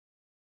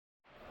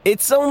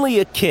It's only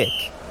a kick,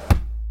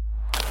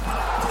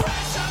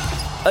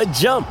 a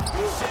jump,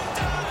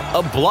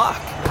 a block.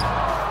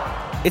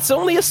 It's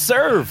only a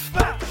serve.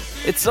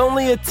 It's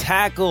only a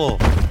tackle,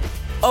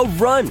 a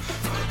run.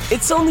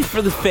 It's only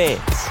for the fans.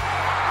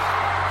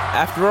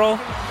 After all,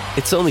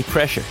 it's only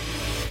pressure.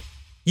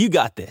 You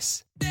got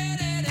this.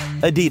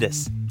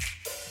 Adidas.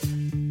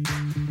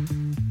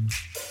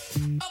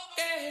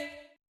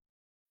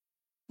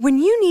 When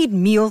you need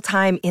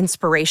mealtime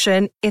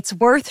inspiration, it's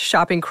worth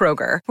shopping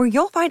Kroger, where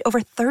you'll find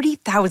over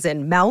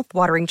 30,000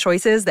 mouth-watering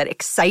choices that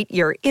excite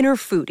your inner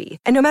foodie.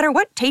 And no matter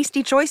what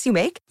tasty choice you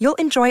make, you'll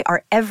enjoy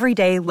our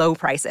everyday low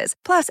prices,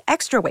 plus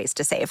extra ways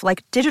to save,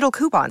 like digital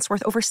coupons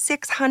worth over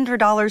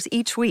 $600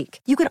 each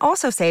week. You can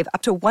also save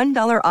up to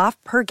 $1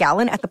 off per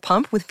gallon at the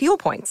pump with fuel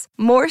points.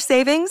 More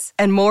savings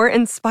and more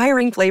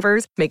inspiring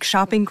flavors make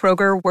shopping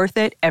Kroger worth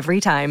it every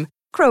time.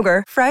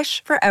 Kroger,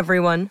 fresh for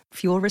everyone.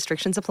 Fuel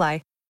restrictions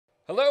apply.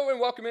 Hello and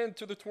welcome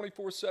into the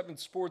 24/7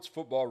 Sports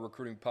Football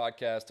Recruiting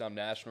Podcast. I'm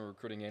National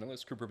Recruiting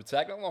Analyst Cooper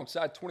Patagna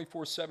alongside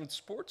 24/7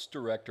 Sports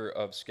Director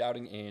of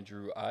Scouting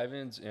Andrew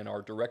Ivins and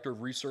our Director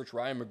of Research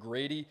Ryan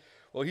McGrady.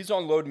 Well, he's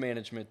on load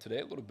management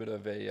today, a little bit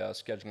of a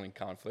scheduling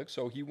conflict,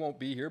 so he won't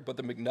be here. But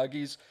the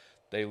McNuggies,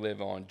 they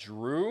live on.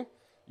 Drew,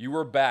 you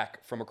were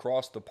back from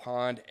across the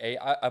pond.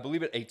 I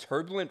believe a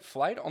turbulent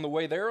flight on the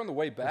way there, on the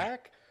way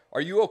back. Are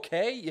you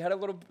okay? You had a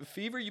little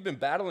fever. You've been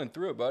battling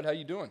through it, bud. How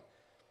you doing?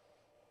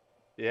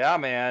 Yeah,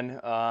 man.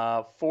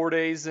 4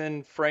 days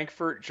in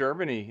Frankfurt,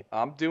 Germany.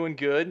 I'm doing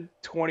good.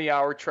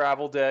 20-hour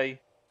travel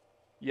day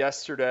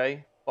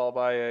yesterday, followed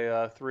by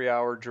a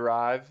 3-hour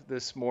drive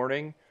this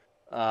morning.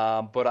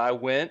 But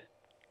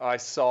I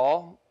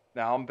saw.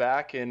 Now I'm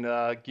back and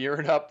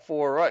gearing up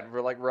for what?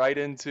 We're like right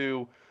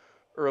into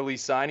early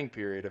signing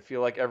period. I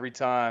feel like every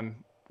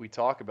time we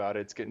talk about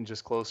it, it's getting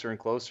just closer and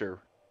closer.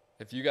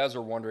 If you guys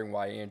are wondering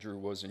why Andrew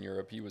was in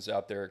Europe, he was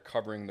out there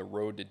covering the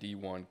Road to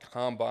D1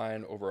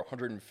 Combine, over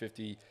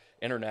 150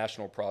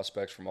 international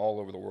prospects from all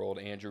over the world.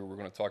 Andrew, we're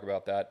going to talk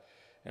about that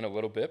in a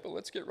little bit, but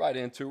let's get right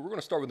into it. We're going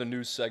to start with a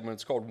news segment.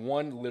 It's called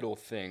One Little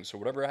Thing. So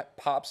whatever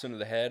pops into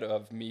the head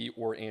of me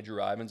or Andrew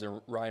Ivins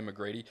and Ryan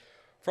McGrady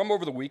from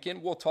over the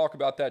weekend, we'll talk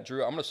about that.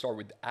 Drew, I'm going to start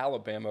with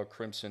Alabama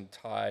Crimson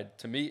Tide.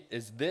 To me,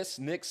 is this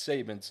Nick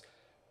Saban's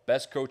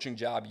best coaching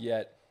job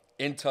yet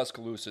in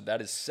Tuscaloosa? That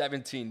is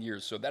 17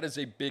 years. So that is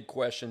a big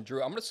question.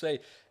 Drew, I'm going to say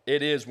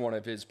it is one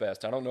of his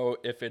best. I don't know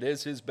if it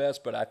is his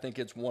best, but I think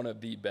it's one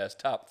of the best,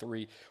 top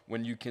three,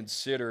 when you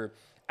consider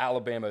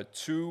Alabama,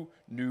 two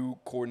new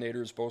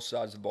coordinators, both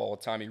sides of the ball.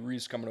 Tommy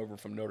Rees coming over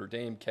from Notre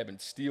Dame, Kevin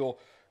Steele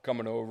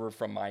coming over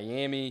from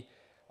Miami.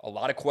 A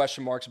lot of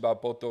question marks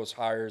about both those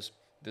hires.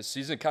 The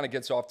season kind of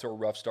gets off to a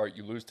rough start.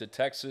 You lose to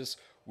Texas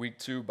week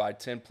 2 by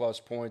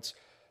 10-plus points.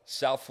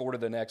 South Florida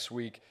the next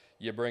week.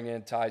 You bring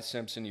in Ty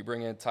Simpson. You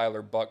bring in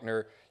Tyler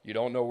Buckner. You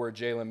don't know where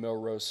Jalen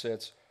Milroe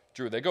sits.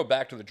 Drew, they go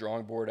back to the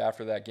drawing board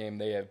after that game.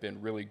 They have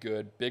been really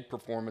good. Big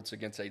performance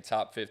against a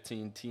top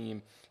 15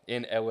 team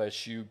in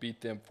LSU.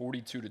 Beat them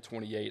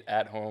 42-28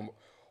 at home.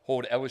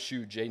 Hold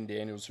LSU Jaden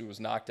Daniels, who was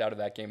knocked out of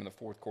that game in the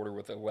fourth quarter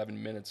with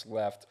 11 minutes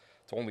left,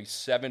 to only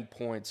 7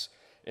 points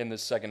in the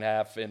second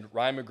half. And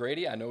Ryan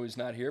McGrady, I know he's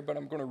not here, but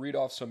I'm going to read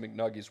off some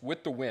McNuggies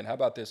with the win. How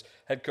about this?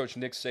 Head coach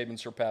Nick Saban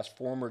surpassed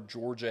former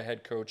Georgia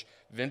head coach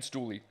Vince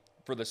Dooley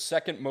for the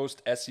second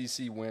most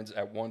SEC wins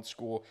at one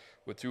school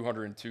with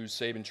 202.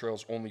 Saban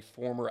trails only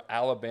former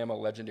Alabama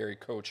legendary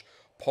coach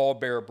Paul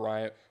Bear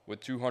Bryant with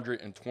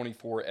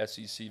 224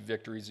 SEC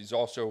victories. He's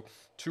also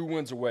 2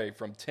 wins away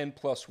from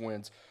 10-plus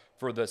wins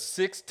for the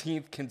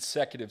 16th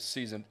consecutive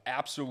season.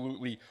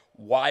 Absolutely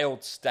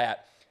wild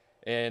stat.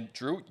 And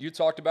Drew, you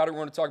talked about it. We're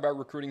going to talk about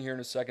recruiting here in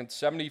a second.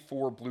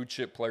 74 blue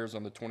chip players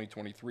on the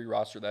 2023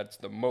 roster. That's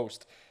the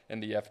most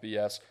in the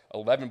FBS.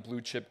 11 blue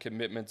chip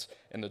commitments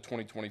in the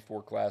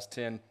 2024 class.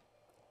 10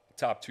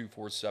 top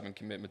 247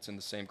 commitments in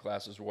the same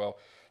class as well.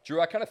 Drew,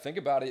 I kind of think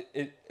about it.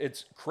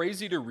 It's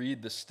crazy to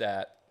read the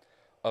stat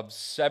of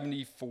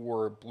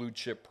 74 blue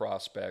chip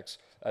prospects.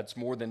 That's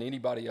more than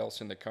anybody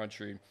else in the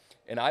country.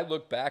 And I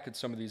look back at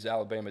some of these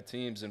Alabama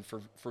teams, and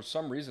for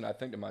some reason I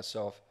think to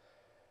myself,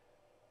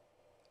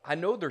 I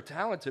know they're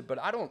talented, but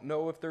I don't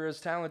know if they're as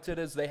talented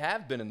as they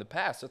have been in the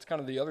past. That's kind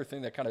of the other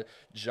thing that kind of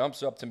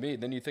jumps up to me.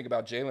 Then you think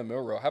about Jalen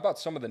Milroe. How about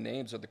some of the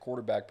names at the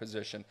quarterback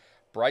position?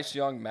 Bryce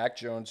Young, Mac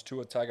Jones,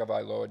 Tua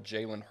Tagovailoa,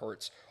 Jalen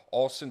Hurts,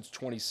 all since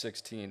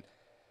 2016.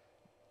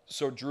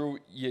 So, Drew,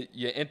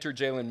 you enter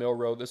Jalen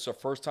Milroe. This is the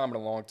first time in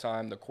a long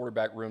time. The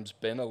quarterback room's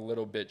been a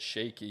little bit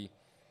shaky.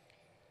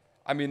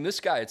 I mean, this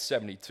guy at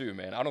 72,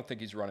 man, I don't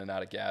think he's running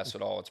out of gas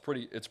at all. It's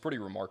pretty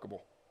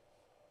remarkable.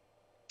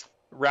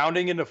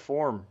 Rounding into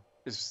form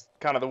is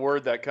kind of the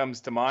word that comes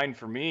to mind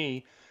for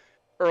me.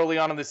 Early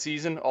on in the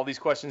season, all these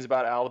questions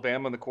about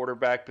Alabama and the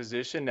quarterback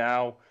position.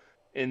 Now,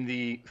 in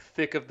the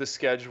thick of the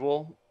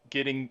schedule,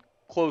 getting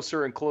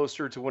closer and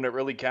closer to when it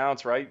really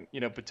counts, right? You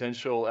know,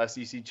 potential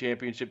SEC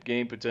championship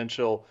game,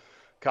 potential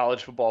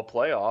college football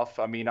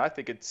playoff. I mean, I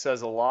think it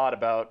says a lot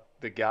about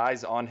the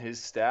guys on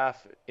his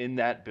staff in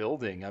that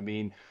building. I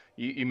mean,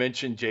 you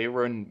mentioned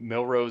Jalen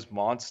Milroe's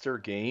monster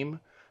game.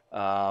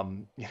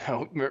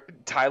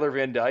 Tyler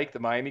Van Dyke, the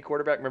Miami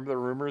quarterback. Remember the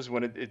rumors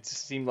when it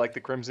seemed like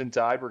the Crimson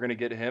Tide were going to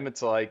get him?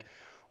 It's like,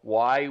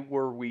 why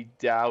were we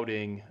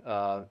doubting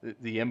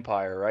the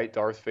Empire, right?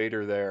 Darth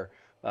Vader there,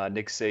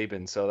 Nick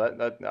Saban.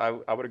 So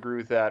I would agree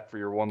with that for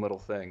your one little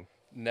thing.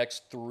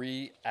 Next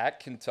three at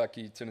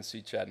Kentucky,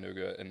 Tennessee,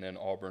 Chattanooga, and then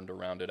Auburn to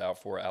round it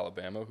out for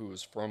Alabama, who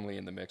is firmly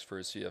in the mix for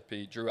a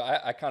CFP. Drew,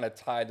 I kind of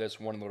tie this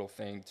one little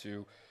thing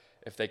to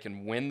if they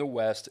can win the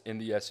West in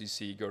the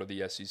SEC, go to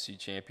the SEC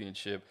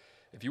championship.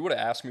 If you would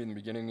have asked me in the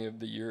beginning of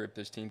the year if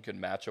this team could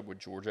match up with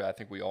Georgia, I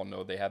think we all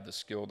know they have the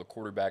skill. The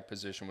quarterback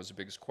position was the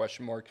biggest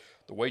question mark.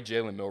 The way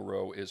Jalen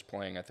Milroe is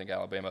playing, I think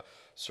Alabama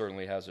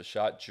certainly has a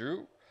shot.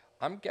 Drew,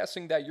 I'm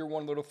guessing that your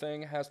one little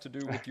thing has to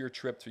do with your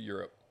trip to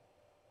Europe.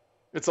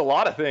 It's a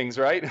lot of things,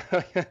 right?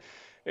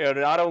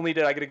 Not only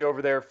did I get to go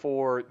over there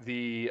for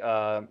the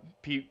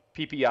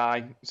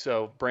PPI,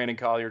 so Brandon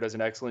Collier does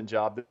an excellent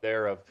job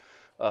there of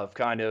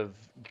kind of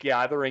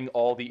gathering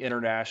all the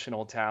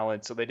international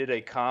talent. So they did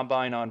a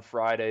combine on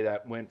Friday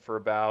that went for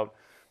about,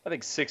 I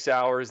think, 6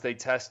 hours. They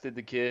tested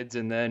the kids,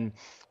 and then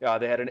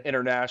they had an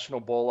international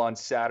bowl on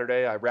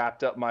Saturday. I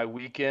wrapped up my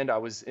weekend. I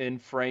was in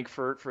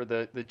Frankfurt for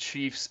the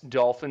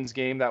Chiefs-Dolphins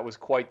game. That was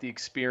quite the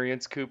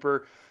experience,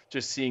 Cooper,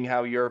 just seeing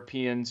how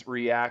Europeans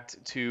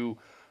react to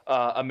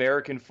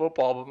American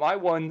football. But my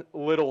one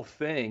little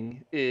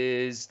thing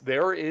is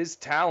there is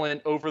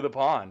talent over the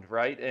pond,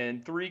 right?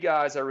 And three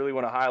guys I really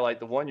want to highlight.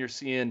 The one you're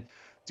seeing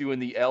doing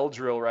the L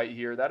drill right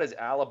here, that is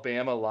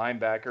Alabama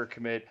linebacker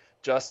commit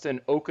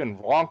Justin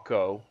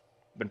Okunronko.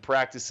 Been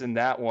practicing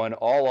that one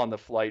all on the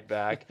flight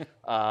back.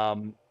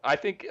 I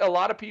think a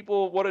lot of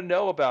people want to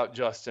know about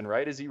Justin,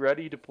 right? Is he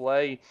ready to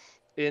play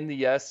in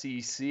the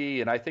SEC?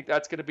 And I think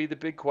that's going to be the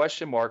big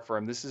question mark for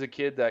him. This is a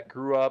kid that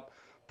grew up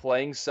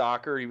playing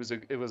soccer. It was a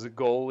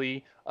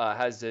goalie,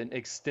 has an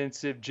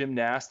extensive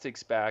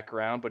gymnastics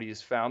background, but he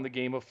has found the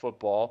game of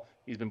football.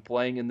 He's been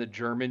playing in the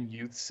German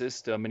youth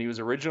system, and he was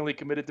originally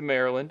committed to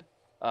Maryland,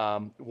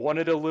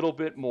 wanted a little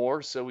bit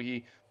more, so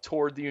he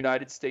toured the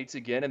United States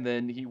again, and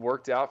then he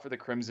worked out for the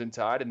Crimson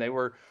Tide, and they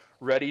were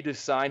ready to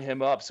sign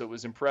him up. So it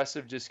was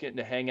impressive just getting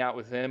to hang out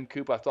with him.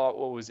 Coop, I thought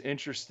what was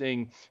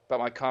interesting about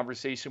my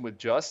conversation with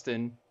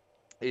Justin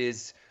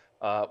is,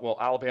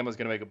 Alabama's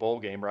going to make a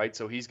bowl game, right?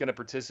 So he's going to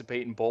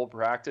participate in bowl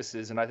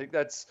practices, and I think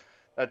that's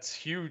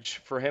huge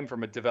for him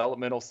from a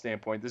developmental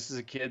standpoint. This is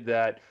a kid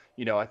that,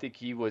 I think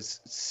he was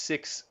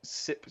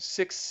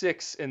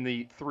 6'6" in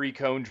the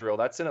 3-cone drill.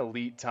 That's an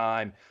elite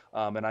time.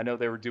 And I know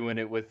they were doing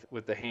it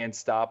with the hand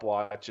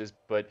stopwatches,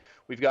 but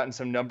we've gotten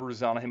some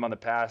numbers on him on the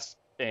past,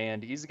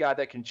 and he's a guy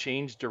that can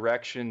change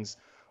directions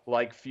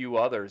like few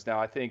others. Now,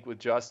 I think with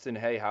Justin,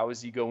 hey, how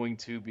is he going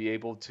to be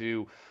able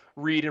to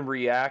read and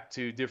react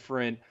to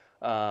different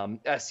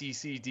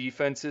SEC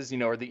defenses?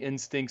 Are the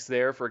instincts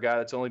there for a guy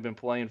that's only been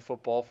playing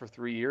football for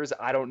 3 years?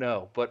 I don't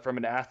know. But from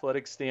an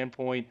athletic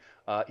standpoint,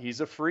 he's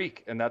a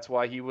freak, and that's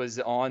why he was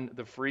on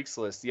the freaks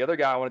list. The other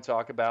guy I want to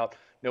talk about,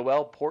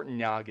 Noel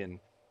Portnagan.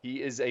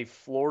 He is a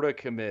Florida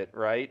commit,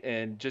 right?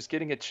 And just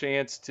getting a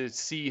chance to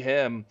see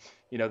him,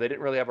 they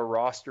didn't really have a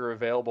roster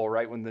available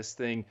right when this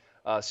thing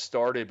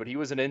started, but he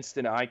was an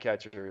instant eye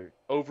catcher,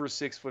 over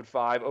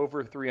 6'5",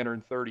 over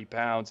 330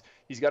 pounds.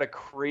 He's got a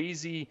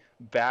crazy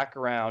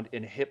background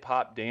in hip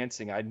hop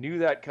dancing. I knew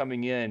that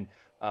coming in,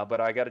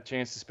 but I got a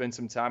chance to spend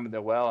some time with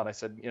Noel, and I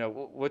said,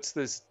 what's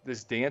this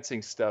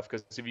dancing stuff?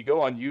 Because if you go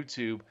on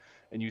YouTube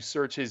and you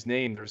search his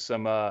name, there's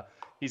some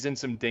he's in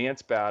some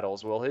dance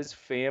battles. Well, his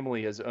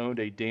family has owned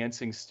a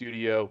dancing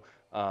studio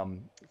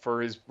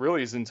for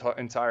his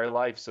entire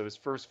life. So his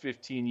first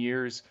 15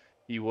 years,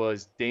 he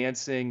was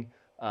dancing.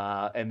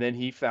 And then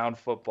he found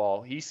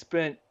football. He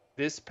spent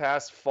this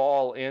past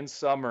fall and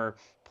summer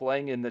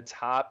playing in the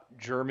top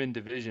German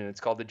division. It's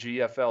called the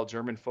GFL,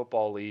 German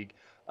Football League.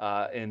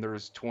 And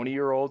there's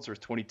 20-year-olds, there's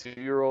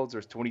 22-year-olds,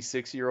 there's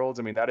 26-year-olds.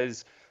 I mean,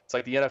 it's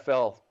like the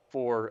NFL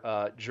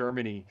for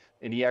Germany.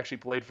 And he actually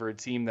played for a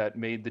team that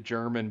made the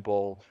German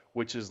Bowl,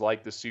 which is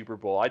like the Super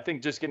Bowl. I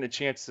think just getting a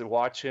chance to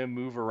watch him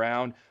move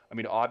around. I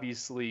mean,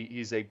 obviously,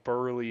 he's a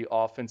burly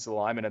offensive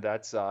lineman of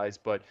that size,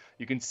 but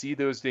you can see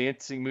those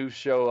dancing moves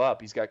show up.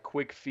 He's got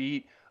quick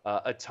feet,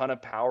 a ton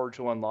of power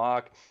to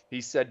unlock. He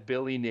said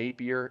Billy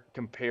Napier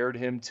compared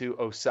him to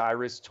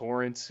Osiris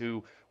Torrance,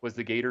 who was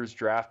the Gators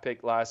draft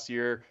pick last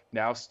year,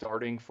 now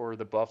starting for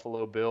the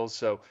Buffalo Bills.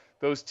 So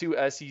those two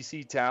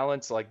SEC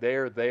talents, like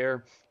they're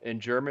there in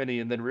Germany.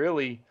 And then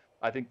really,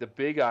 I think the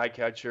big eye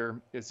catcher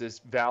is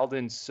this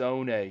Valdin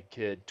Sone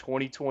kid,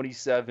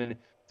 2027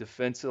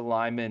 defensive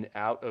lineman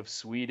out of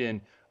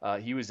Sweden.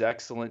 He was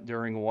excellent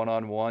during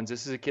one-on-ones.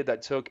 This is a kid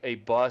that took a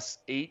bus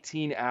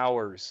 18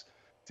 hours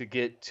to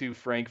get to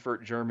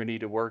Frankfurt, Germany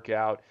to work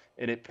out,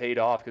 and it paid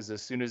off because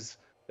as soon as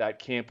that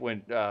camp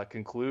went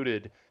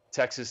concluded,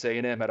 Texas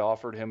A&M had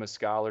offered him a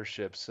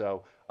scholarship.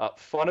 So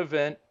fun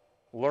event,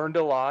 learned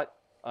a lot,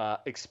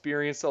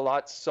 experienced a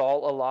lot,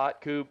 saw a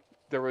lot, Coop.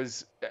 There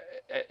was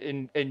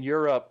in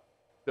Europe,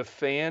 the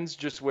fans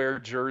just wear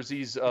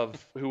jerseys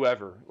of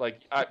whoever.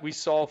 Like we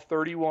saw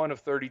 31 of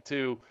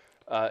 32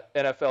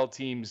 NFL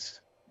teams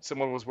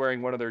someone was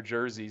wearing one of their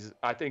jerseys.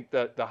 I think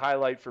that the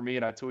highlight for me,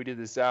 and I tweeted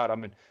this out,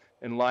 I'm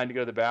in line to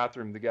go to the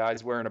bathroom. The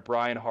guy's wearing a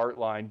Brian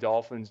Hartline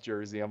Dolphins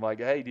jersey. I'm like,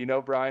 hey, do you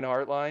know Brian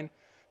Hartline?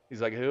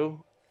 He's like,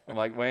 who? I'm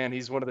like, man,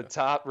 he's one of the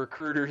top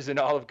recruiters in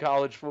all of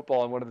college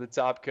football and one of the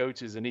top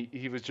coaches. And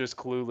he was just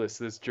clueless,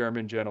 this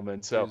German gentleman.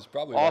 He So was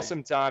probably like,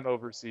 awesome time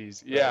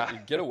overseas. Yeah.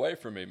 get away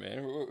from me, man.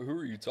 Who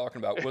are you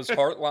talking about? Was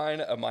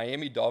Heartline, a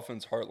Miami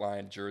Dolphins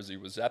Heartline jersey,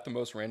 was that the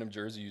most random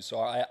jersey you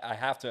saw? I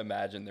have to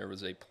imagine there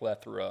was a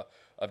plethora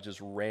of just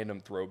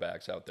random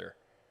throwbacks out there.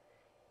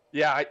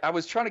 Yeah, I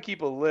was trying to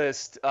keep a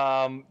list.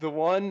 The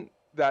one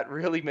that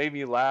really made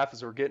me laugh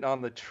is we're getting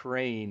on the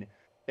train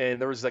and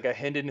there was like a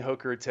Hendon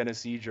Hooker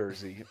Tennessee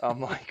jersey.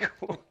 I'm like,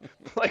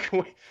 like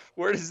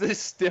where does this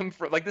stem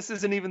from? Like, this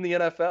isn't even the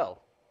NFL.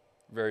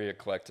 Very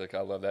eclectic.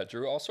 I love that,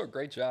 Drew. Also,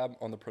 great job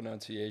on the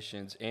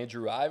pronunciations.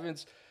 Andrew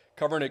Ivins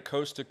covering it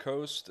coast to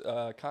coast,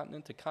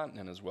 continent to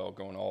continent as well,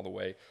 going all the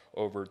way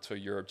over to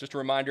Europe. Just a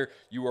reminder,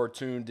 you are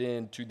tuned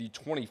in to the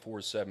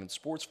 24/7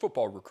 Sports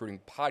Football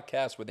Recruiting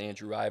Podcast with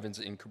Andrew Ivins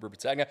and Cooper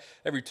Patagna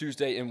every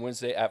Tuesday and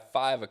Wednesday at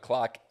 5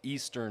 o'clock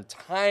Eastern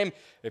Time.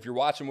 If you're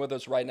watching with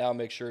us right now,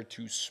 make sure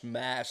to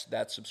smash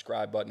that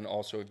subscribe button.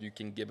 Also, if you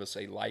can give us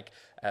a like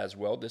as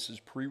well. This is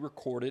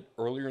pre-recorded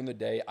earlier in the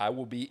day. I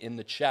will be in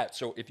the chat.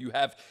 So if you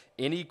have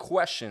any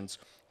questions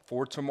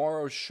for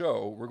tomorrow's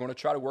show, we're going to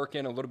try to work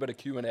in a little bit of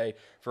Q&A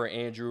for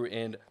Andrew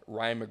and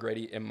Ryan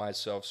McGrady and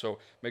myself. So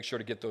make sure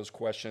to get those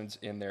questions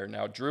in there.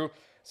 Now, Drew,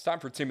 it's time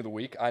for Team of the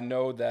Week. I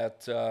know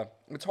that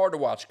it's hard to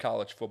watch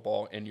college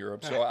football in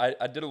Europe, so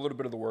I did a little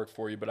bit of the work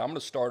for you, but I'm going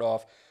to start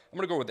off. I'm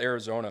going to go with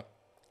Arizona.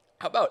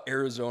 How about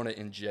Arizona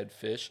and Jedd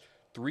Fisch?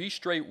 3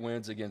 straight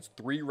wins against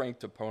 3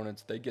 ranked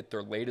opponents. They get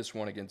their latest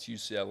one against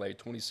UCLA,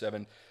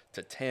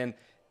 27-10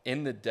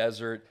 in the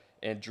desert.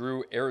 And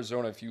Drew,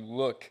 Arizona, if you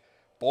look,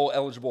 bowl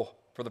eligible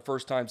for the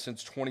first time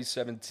since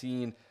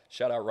 2017.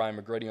 Shout out Ryan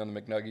McGrady on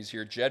the McNuggies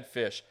here. Jedd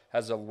Fisch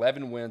has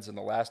 11 wins in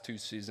the last 2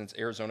 seasons.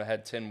 Arizona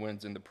had 10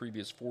 wins in the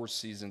previous 4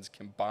 seasons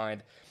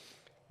combined.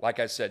 Like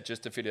I said,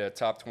 just defeated a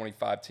top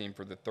 25 team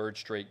for the 3rd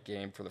straight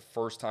game for the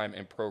first time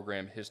in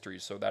program history.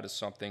 So that is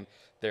something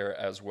there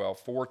as well.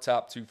 4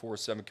 top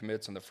 247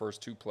 commits in the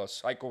first 2+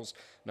 cycles.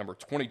 Number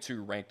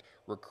 22 ranked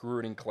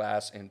recruiting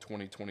class in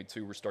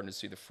 2022. We're starting to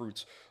see the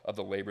fruits of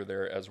the labor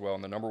there as well.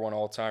 And the number 1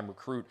 all-time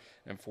recruit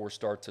and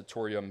 4-star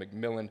Tatoria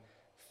McMillan,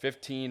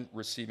 15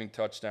 receiving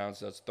touchdowns.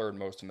 That's 3rd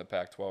most in the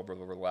Pac-12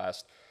 over the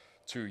last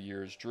 2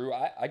 years. Drew,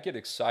 I get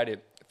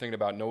excited thinking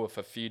about Noah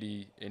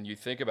Fafidi, and you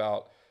think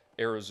about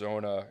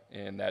Arizona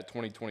in that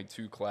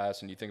 2022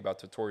 class, and you think about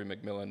Tatoria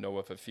McMillan,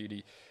 Noah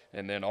Fafidi,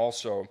 and then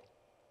also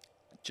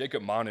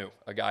Jacob Manu,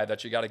 a guy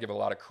that you got to give a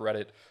lot of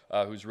credit,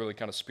 who's really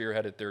kind of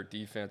spearheaded their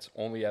defense,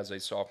 only as a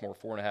sophomore,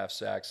 4.5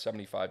 sacks,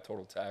 75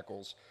 total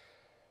tackles.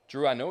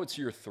 Drew, I know it's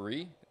year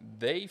 3.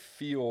 They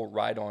feel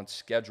right on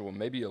schedule,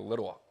 maybe a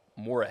little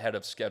more ahead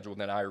of schedule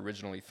than I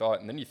originally thought.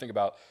 And then you think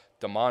about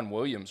Damon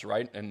Williams,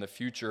 right, in the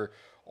future,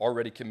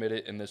 already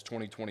committed in this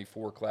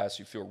 2024 class.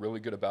 You feel really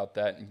good about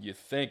that. And you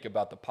think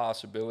about the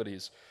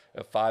possibilities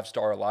of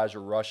 5-star Elijah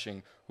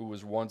Rushing, who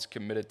was once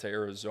committed to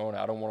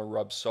Arizona. I don't want to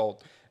rub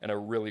salt in a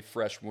really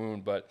fresh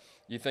wound, but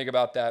you think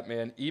about that,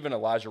 man, even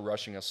Elijah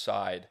Rushing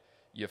aside,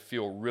 you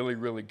feel really,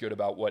 really good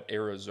about what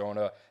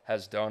Arizona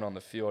has done on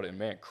the field. And,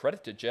 man,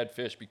 credit to Jedd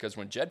Fisch, because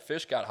when Jedd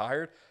Fisch got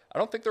hired, I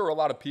don't think there were a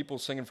lot of people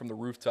singing from the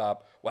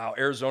rooftop, wow,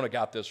 Arizona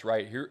got this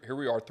right. Here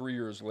we are 3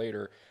 years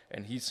later,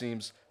 and he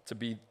seems to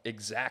be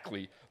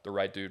exactly the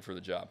right dude for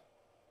the job.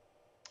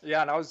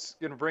 Yeah, and I was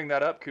going to bring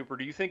that up, Cooper.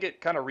 Do you think it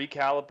kind of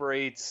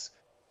recalibrates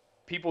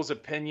people's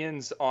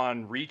opinions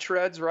on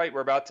retreads, right?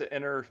 We're about to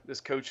enter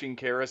this coaching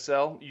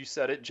carousel. You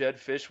said it, Jedd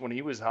Fisch, when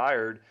he was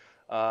hired,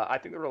 I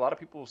think there were a lot of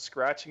people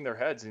scratching their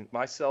heads, and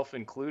myself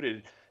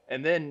included.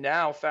 And then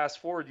now,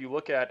 fast forward, you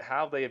look at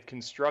how they have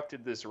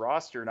constructed this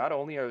roster. Not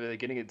only are they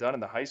getting it done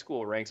in the high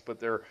school ranks, but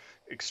they're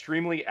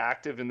extremely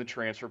active in the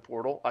transfer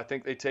portal. I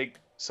think they take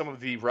some of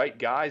the right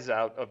guys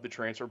out of the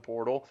transfer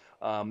portal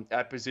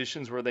at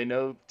positions where they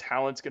know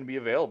talent's going to be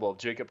available.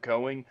 Jacob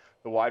Coing,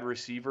 the wide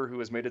receiver who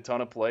has made a ton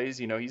of plays,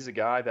 he's a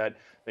guy that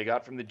they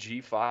got from the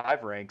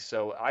G5 ranks.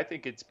 So I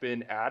think it's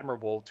been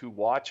admirable to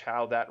watch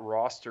how that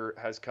roster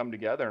has come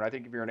together. And I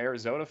think if you're an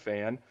Arizona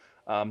fan,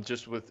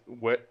 just with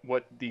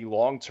what the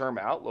long-term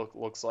outlook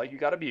looks like, you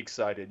got to be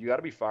excited. You got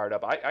to be fired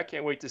up. I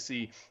can't wait to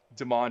see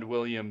Damon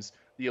Williams,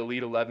 the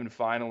Elite 11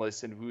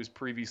 finalist, and who was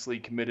previously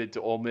committed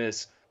to Ole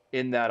Miss,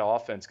 in that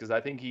offense, because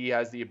I think he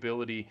has the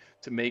ability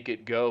to make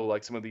it go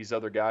like some of these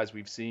other guys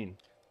we've seen.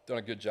 Done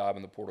a good job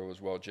in the portal as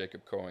well.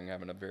 Jacob Coing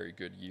having a very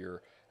good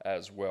year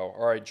as well.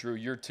 All right, Drew,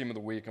 your team of the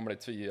week. I'm going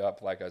to tee you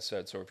up, like I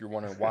said. So if you're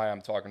wondering why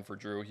I'm talking for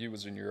Drew, he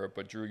was in Europe.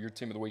 But, Drew, your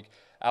team of the week,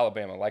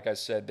 Alabama. Like I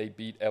said, they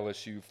beat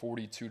LSU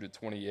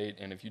 42-28.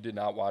 And if you did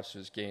not watch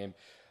this game,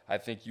 I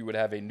think you would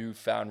have a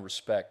newfound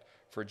respect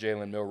for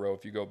Jalen Milroe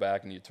if you go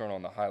back and you turn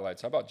on the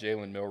highlights. How about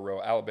Jalen Milroe?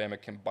 Alabama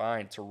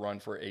combined to run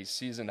for a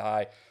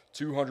season-high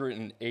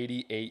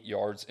 288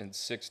 yards and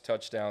 6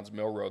 touchdowns.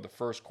 Milroe, the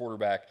first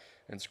quarterback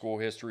in school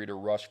history to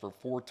rush for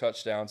 4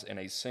 touchdowns in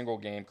a single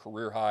game,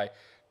 career high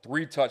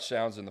 3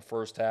 touchdowns in the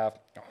first half,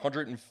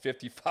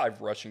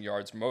 155 rushing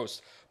yards,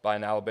 most by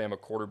an Alabama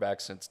quarterback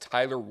since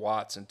Tyler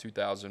Watts in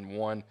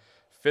 2001,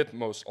 5th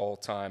most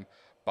all-time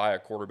by a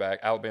quarterback.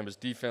 Alabama's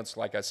defense,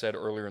 like I said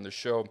earlier in the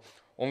show,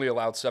 only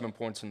allowed 7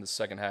 points in the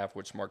second half,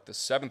 which marked the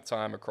 7th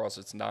time across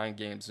its 9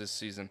 games this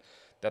season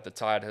that the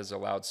Tide has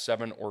allowed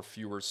 7 or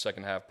fewer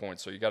second-half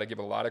points. So you got to give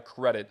a lot of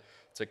credit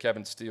to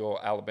Kevin Steele,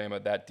 Alabama,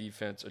 that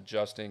defense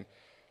adjusting.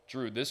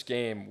 Drew, this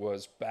game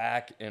was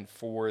back and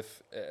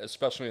forth,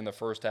 especially in the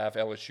first half.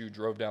 LSU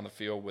drove down the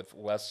field with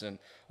less than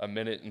a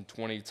minute and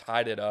 20,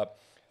 tied it up,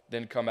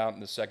 then come out in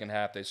the second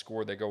half. They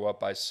scored. They go up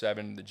by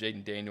 7. The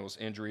Jaden Daniels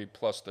injury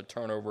plus the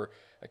turnover,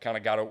 it kind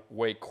of got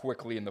away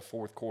quickly in the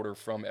fourth quarter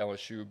from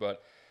LSU.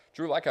 But,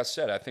 Drew, like I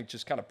said, I think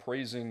just kind of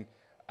praising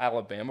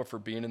Alabama for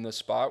being in this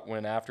spot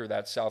when after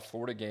that South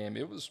Florida game,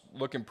 it was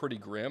looking pretty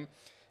grim.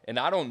 And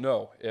I don't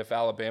know if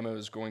Alabama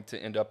is going to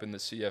end up in the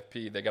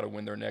CFP. They got to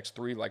win their next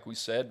 3. Like we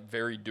said,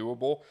 very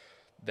doable.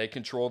 They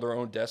control their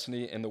own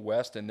destiny in the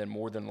West, and then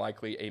more than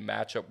likely a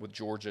matchup with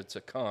Georgia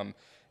to come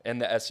in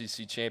the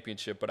SEC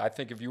championship. But I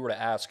think if you were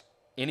to ask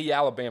any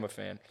Alabama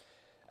fan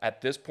at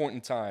this point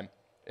in time,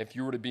 if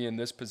you were to be in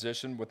this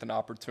position with an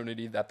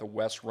opportunity that the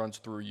West runs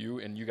through you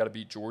and you got to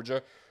beat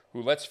Georgia,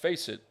 who, let's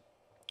face it,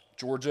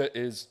 Georgia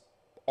is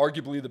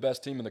arguably the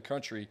best team in the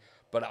country,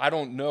 but I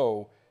don't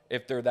know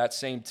if they're that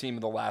same team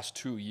in the last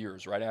 2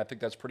 years, right? And I think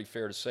that's pretty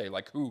fair to say.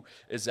 Like, who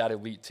is that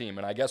elite team?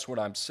 And I guess what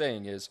I'm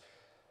saying is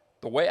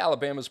the way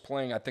Alabama's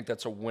playing, I think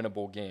that's a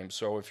winnable game.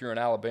 So if you're an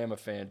Alabama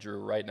fan, Drew,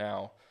 right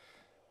now,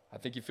 I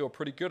think you feel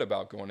pretty good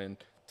about going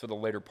into the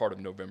later part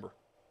of November.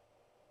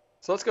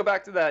 So let's go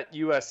back to that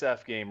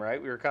USF game, right?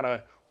 We were kind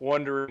of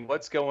wondering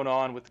what's going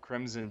on with the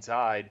Crimson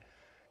Tide.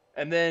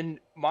 And then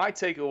my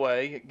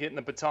takeaway, getting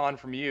the baton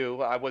from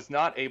you, I was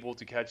not able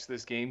to catch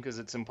this game because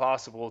it's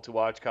impossible to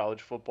watch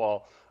college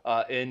football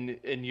in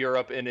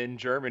Europe and in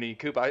Germany.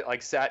 Coop, I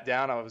sat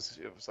down. It was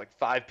like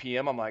 5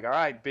 p.m. I'm like, all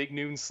right, big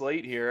noon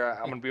slate here.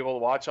 I'm going to be able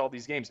to watch all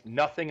these games.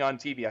 Nothing on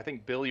TV. I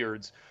think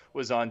billiards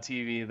was on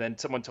TV. Then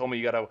someone told me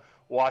you got to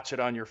watch it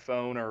on your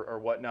phone or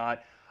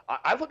whatnot.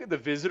 I look at the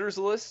visitors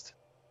list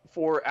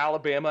for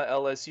Alabama,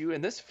 LSU,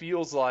 and this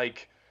feels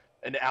like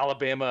an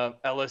Alabama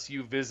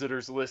LSU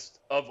visitors list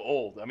of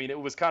old. I mean, it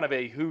was kind of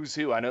a who's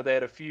who. I know they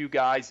had a few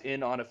guys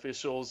in on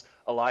officials.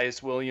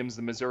 Elias Williams,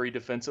 the Missouri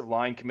defensive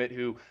line commit,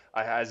 who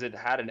has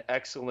had an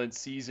excellent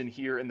season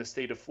here in the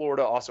state of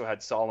Florida. Also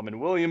had Solomon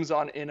Williams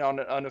on an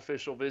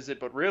unofficial visit.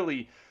 But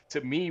really,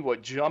 to me,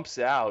 what jumps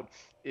out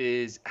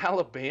is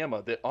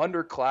Alabama, the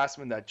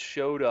underclassmen that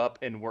showed up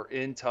and were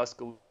in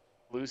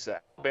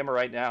Tuscaloosa. Alabama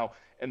right now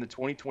in the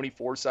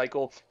 2024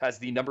 cycle has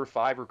the number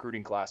 5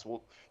 recruiting class.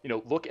 Well,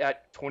 look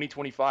at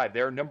 2025.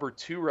 They're number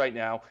 2 right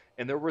now,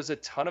 and there was a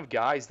ton of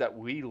guys that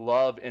we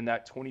love in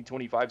that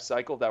 2025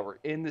 cycle that were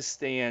in the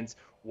stands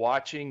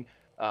watching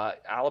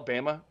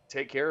Alabama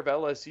take care of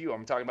LSU.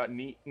 I'm talking about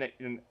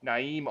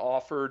Naeem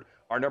Offord,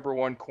 our number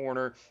 1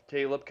 corner,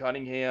 Caleb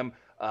Cunningham,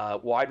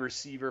 wide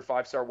receiver,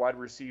 5-star wide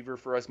receiver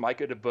for us,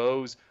 Micah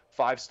DeBose,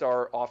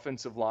 5-star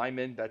offensive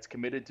lineman that's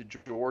committed to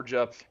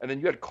Georgia. And then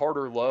you had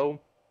Carter Lowe,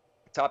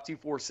 top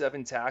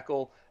 247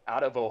 tackle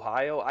out of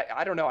Ohio.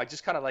 I don't know. I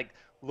just kind of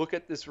look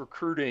at this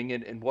recruiting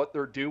and what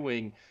they're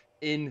doing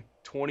in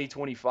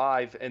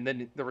 2025. And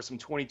then there were some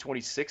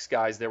 2026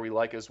 guys there we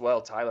like as well.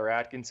 Tyler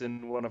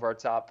Atkinson, one of our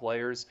top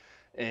players.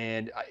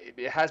 And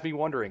it has me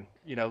wondering,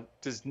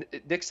 does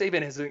Nick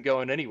Saban isn't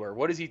going anywhere.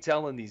 What is he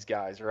telling these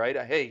guys, right?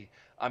 Hey,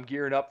 I'm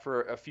gearing up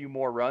for a few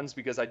more runs,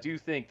 because I do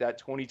think that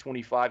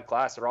 2025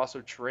 class, they're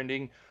also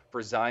trending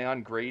for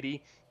Zion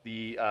Grady,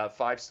 the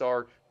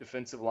 5-star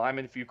defensive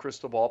lineman, a few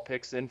crystal ball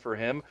picks in for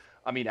him.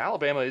 I mean,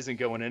 Alabama isn't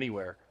going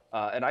anywhere.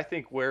 And I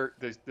think where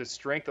the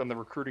strength on the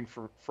recruiting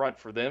front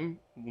for them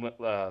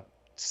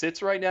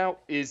sits right now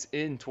is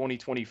in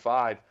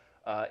 2025.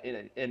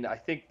 And I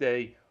think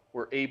they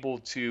were able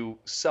to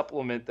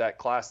supplement that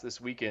class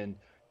this weekend,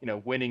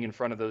 winning in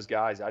front of those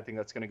guys. I think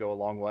that's going to go a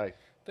long way.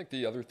 I think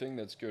the other thing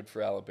that's good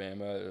for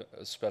Alabama,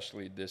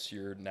 especially this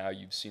year, now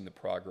you've seen the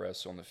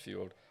progress on the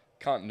field,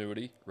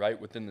 continuity, right,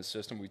 within the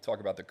system. We talk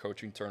about the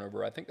coaching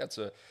turnover. I think that's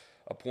a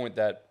point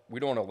that we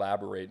don't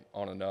elaborate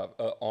on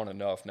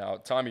enough. Now,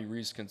 Tommy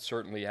Rees can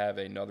certainly have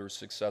another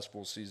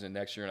successful season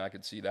next year, and I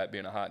could see that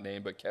being a hot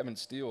name. But Kevin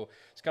Steele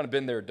has kind of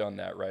been there, done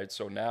that, right?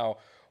 So now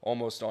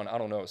almost on,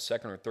 a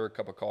second or third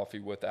cup of coffee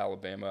with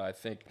Alabama.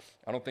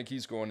 I don't think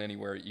he's going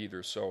anywhere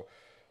either. So,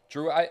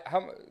 Drew,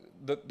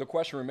 the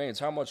question remains,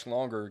 how much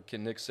longer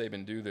can Nick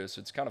Saban do this?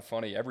 It's kind of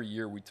funny. Every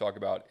year we talk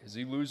about, is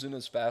he losing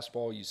his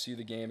fastball? You see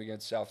the game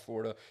against South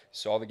Florida. You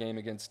saw the game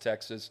against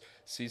Texas.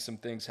 See some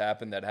things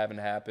happen that haven't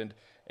happened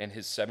in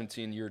his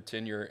 17-year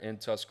tenure in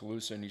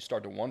Tuscaloosa, and you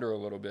start to wonder a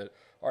little bit,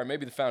 all right,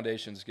 maybe the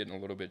foundation's getting a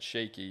little bit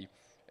shaky.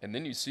 And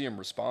then you see him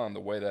respond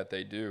the way that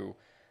they do,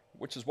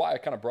 which is why I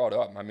kind of brought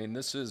up. I mean,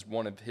 this is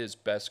one of his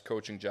best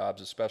coaching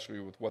jobs, especially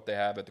with what they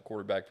have at the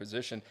quarterback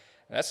position.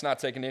 And that's not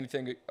taking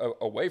anything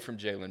away from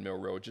Jalen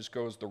Milroe. It just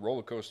goes the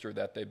roller coaster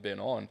that they've been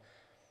on.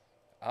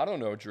 I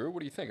don't know, Drew. What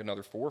do you think?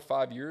 Another 4 or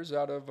 5 years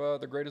out of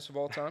the greatest of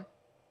all time?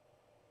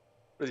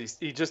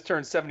 He just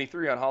turned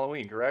 73 on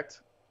Halloween,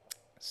 correct?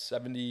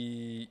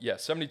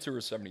 72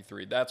 or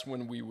 73. That's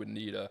when we would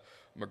need a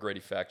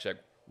McGrady fact check.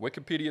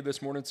 Wikipedia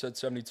this morning said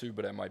 72,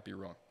 but I might be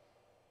wrong.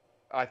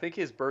 I think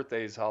his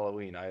birthday is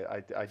Halloween.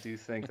 I do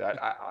think that.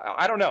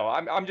 I don't know.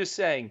 I'm just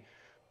saying,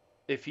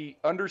 if he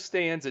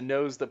understands and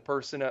knows the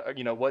person,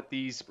 what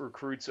these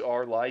recruits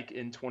are like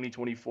in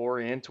 2024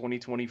 and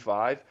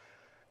 2025,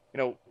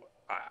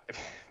 I,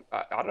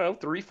 I don't know,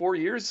 3-4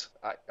 years.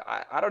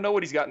 I don't know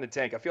what he's got in the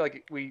tank. I feel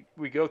like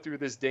we go through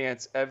this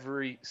dance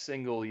every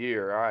single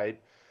year. All right,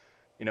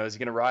 is he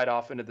going to ride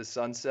off into the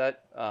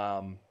sunset?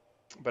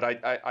 But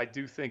I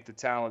do think the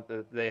talent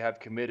that they have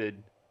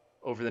committed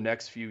over the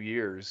next few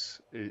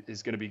years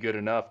is going to be good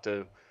enough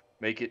to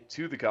make it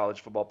to the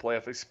college football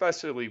playoff,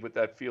 especially with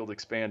that field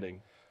expanding.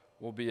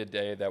 Will be a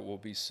day that will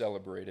be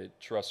celebrated,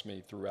 trust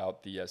me,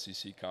 throughout the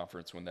SEC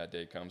conference when that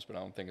day comes, but I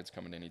don't think it's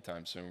coming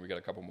anytime soon. We got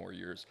a couple more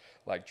years,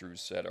 like Drew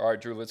said. All right,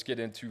 Drew, let's get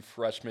into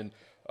Freshman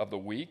of the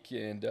Week,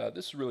 and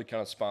this is really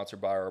kind of sponsored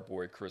by our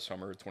boy Chris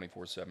Hummer at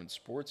 24/7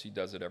 Sports. He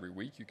does it every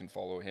week. You can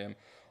follow him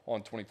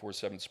on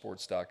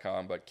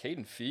 247sports.com. But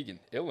Caden Fegan,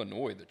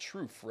 Illinois, the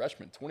true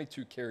freshman,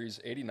 22 carries,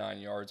 89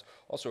 yards,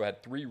 also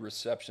had 3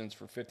 receptions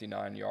for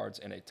 59 yards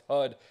and a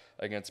TUD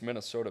against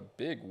Minnesota.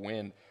 Big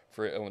win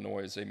for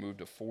Illinois as they moved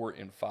to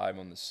 4-5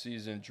 on the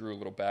season. Drew, a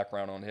little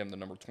background on him, the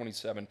number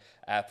 27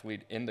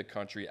 athlete in the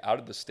country out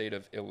of the state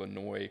of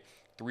Illinois.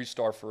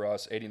 3-star for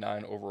us,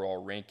 89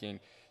 overall ranking.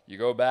 You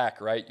go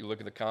back, right? You look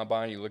at the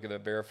combine, you look at the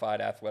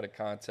verified athletic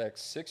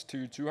context,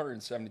 6'2",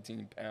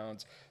 217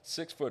 pounds,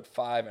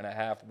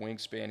 6'5.5"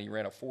 wingspan. He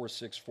ran a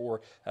 4.64,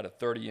 had a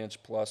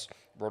 30-inch plus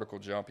vertical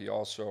jump. He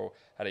also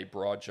had a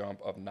broad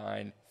jump of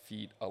 9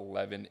 feet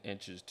 11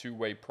 inches.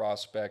 Two-way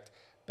prospect.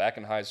 Back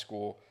in high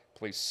school,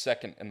 placed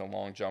second in the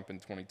long jump in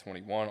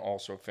 2021.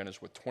 Also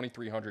finished with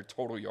 2,300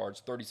 total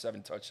yards,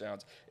 37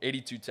 touchdowns,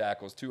 82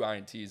 tackles, 2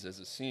 INTs as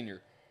a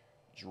senior.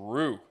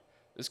 Drew,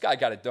 this guy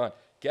got it done.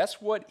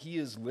 Guess what he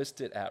is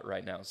listed at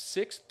right now?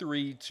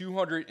 6'3",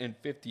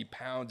 250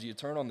 pounds. You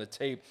turn on the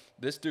tape,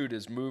 this dude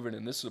is moving,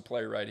 and this is a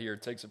player right here.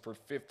 Takes it for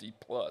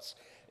 50-plus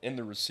in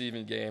the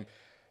receiving game.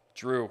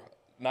 Drew,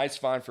 nice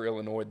find for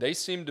Illinois. They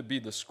seem to be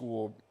the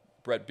school,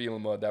 Brett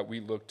Bielema, that we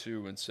look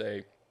to and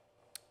say,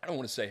 I don't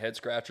want to say head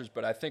scratchers,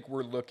 but I think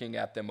we're looking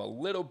at them a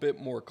little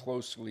bit more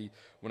closely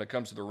when it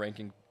comes to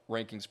the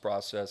rankings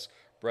process.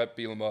 Brett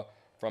Bielema,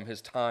 from his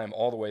time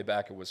all the way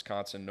back at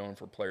Wisconsin, known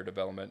for player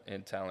development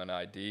and talent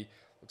ID.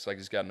 Looks like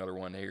he's got another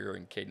one here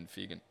in Caden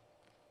Fegan.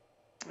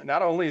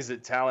 Not only is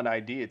it talent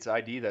ID, it's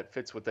ID that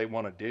fits what they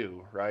want to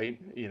do, right?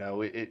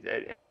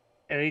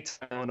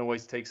 Anytime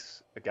Illinois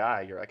takes a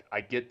guy, you're like,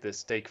 I get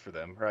this take for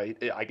them, right?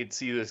 I could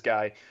see this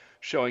guy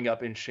showing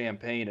up in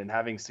Champaign and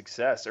having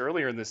success.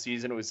 Earlier in the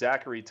season, it was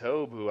Zachary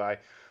Tobe, who I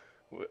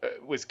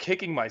was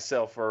kicking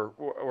myself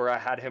or I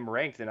had him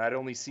ranked, and I'd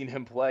only seen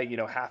him play,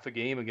 half a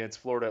game against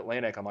Florida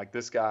Atlantic. I'm like,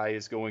 this guy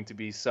is going to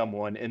be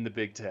someone in the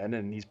Big Ten,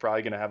 and he's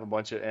probably going to have a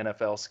bunch of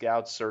NFL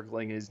scouts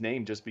circling his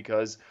name just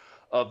because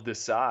of the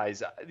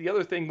size. The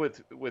other thing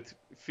with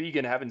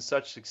Fegan having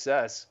such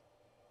success,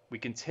 we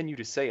continue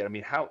to say it. I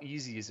mean, how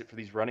easy is it for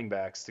these running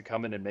backs to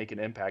come in and make an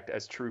impact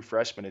as true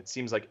freshmen? It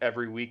seems like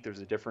every week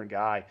there's a different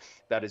guy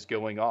that is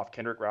going off.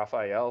 Kendrick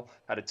Raphael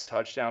had a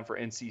touchdown for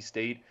NC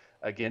State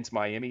against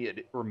Miami.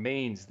 It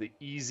remains the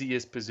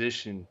easiest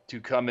position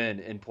to come in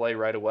and play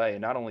right away,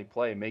 and not only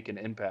play, make an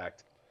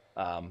impact.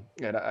 I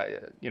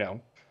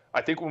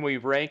think when we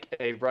rank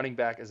a running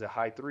back as a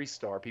high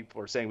 3-star,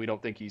 people are saying we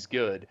don't think he's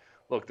good.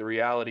 Look, the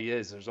reality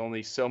is there's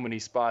only so many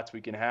spots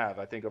we can have.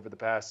 I think over the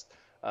past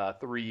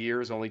 3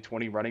 years, only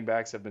 20 running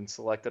backs have been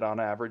selected on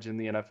average in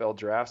the NFL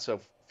draft. So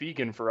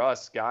Fegan, for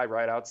us, guy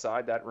right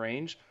outside that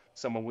range,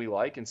 someone we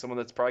like, and someone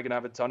that's probably going to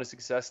have a ton of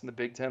success in the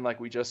Big Ten like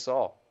we just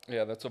saw.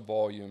 Yeah, that's a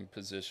volume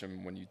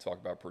position when you talk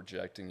about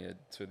projecting it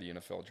to the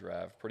NFL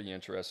draft. Pretty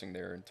interesting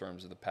there in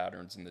terms of the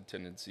patterns and the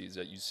tendencies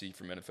that you see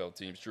from NFL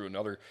teams. Drew,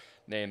 another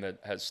name that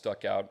has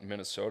stuck out in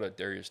Minnesota,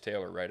 Darius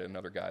Taylor, right?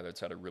 Another guy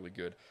that's had a really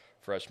good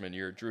freshman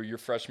year. Drew, your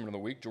freshman of the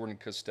week, Jordan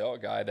Castell, a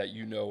guy that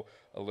you know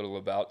a little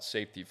about,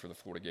 safety for the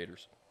Florida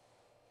Gators.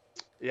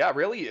 Yeah,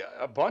 really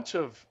a bunch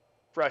of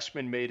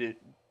freshmen made it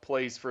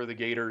plays for the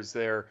Gators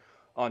there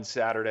on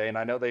Saturday, and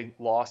I know they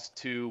lost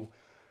to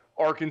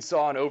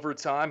Arkansas in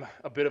overtime,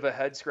 a bit of a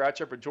head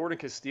scratcher, but Jordan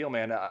Castile,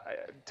 man,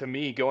 to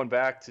me, going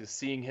back to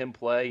seeing him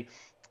play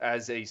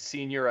as a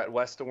senior at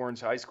West Orange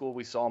High School,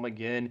 we saw him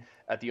again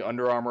at the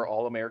Under Armour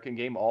All-American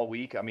game all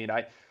week. I mean,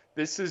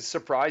 this is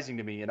surprising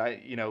to me,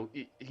 and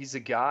he's a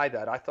guy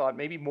that I thought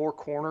maybe more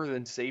corner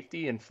than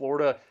safety, and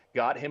Florida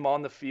got him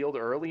on the field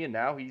early, and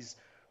now he's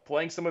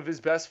playing some of his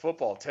best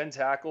football.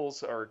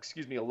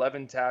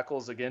 11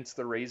 tackles against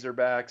the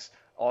Razorbacks.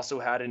 Also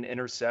had an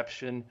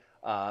interception.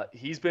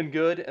 He's been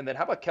good. And then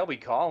how about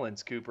Kelby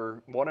Collins,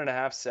 Cooper?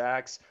 1.5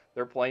 sacks.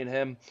 They're playing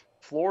him.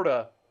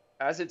 Florida,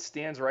 as it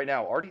stands right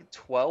now, already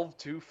 12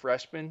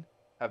 freshmen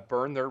have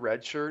burned their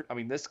red shirt. I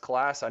mean, this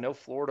class, I know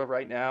Florida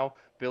right now,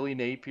 Billy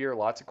Napier,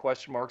 lots of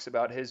question marks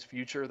about his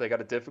future. They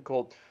got a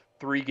difficult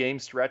 3-game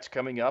stretch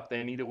coming up.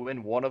 They need to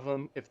win one of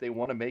them if they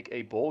want to make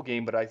a bowl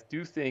game. But I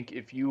do think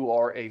if you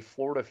are a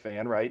Florida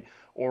fan, right,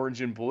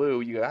 orange and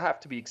blue, you have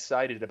to be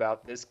excited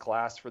about this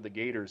class for the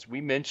Gators.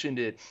 We mentioned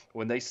it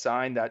when they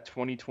signed that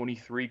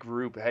 2023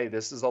 group. Hey,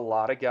 this is a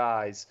lot of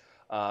guys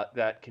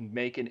that can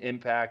make an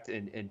impact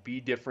and be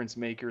difference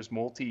makers,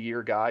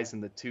 multi-year guys in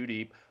the two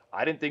deep.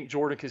 I didn't think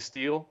Jordan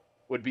Castile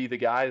would be the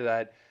guy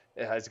that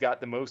has got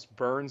the most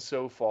burns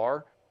so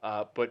far,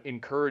 but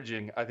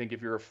encouraging, I think,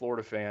 if you're a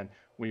Florida fan,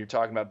 when you're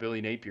talking about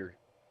Billy Napier.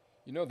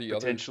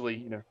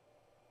 Potentially.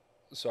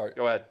 Sorry.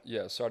 Go ahead.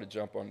 Yeah, sorry to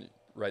jump on you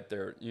right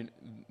there.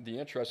 The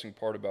interesting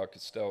part about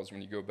Castile is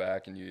when you go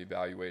back and you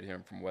evaluate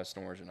him from West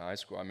Orange in high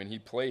school. I mean, he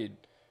played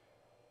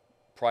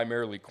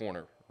primarily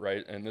corner,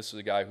 right? And this is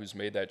a guy who's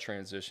made that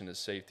transition to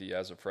safety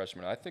as a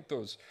freshman. I think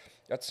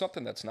that's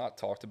something that's not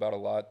talked about a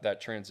lot,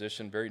 that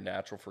transition, very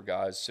natural for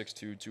guys,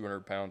 6'2",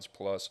 200 pounds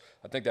plus.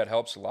 I think that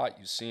helps a lot.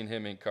 You've seen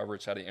him in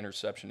coverage, had an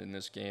interception in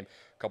this game,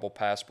 a couple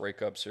pass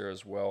breakups here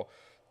as well.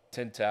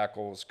 10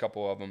 tackles, a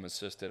couple of them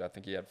assisted. I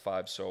think he had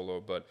 5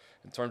 solo. But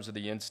in terms of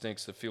the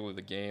instincts, the feel of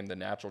the game, the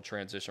natural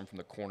transition from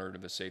the corner to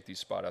the safety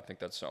spot, I think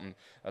that's something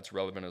that's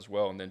relevant as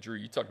well. And then, Drew,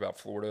 you talked about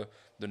Florida,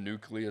 the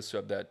nucleus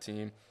of that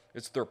team.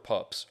 It's their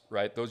pups,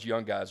 right? Those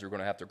young guys are going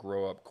to have to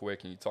grow up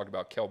quick. And you talk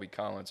about Kelby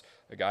Collins,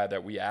 a guy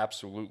that we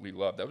absolutely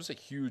love. That was a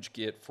huge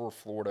get for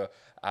Florida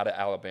out of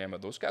Alabama.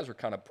 Those guys are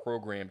kind of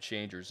program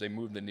changers. They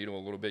moved the needle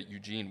a little bit.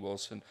 Eugene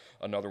Wilson,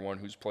 another one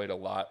who's played a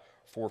lot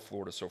for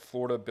Florida. So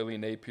Florida, Billy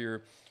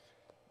Napier,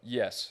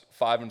 yes,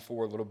 5-4, a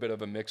little bit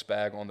of a mixed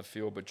bag on the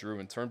field. But, Drew,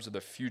 in terms of the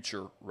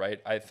future,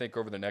 right, I think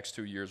over the next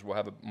 2 years we'll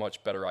have a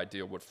much better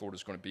idea of what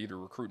Florida's going to be. They're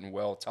recruiting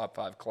well, top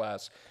 5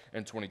 class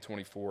in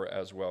 2024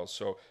 as well.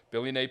 So,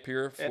 Billy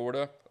Napier,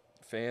 Florida,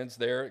 fans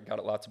there, got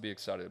a lot to be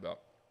excited about.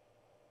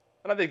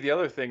 And I think the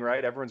other thing,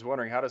 right, everyone's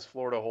wondering, how does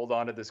Florida hold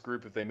on to this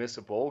group if they miss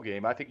a bowl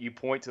game? I think you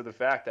point to the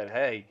fact that,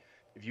 hey,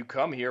 if you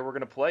come here, we're going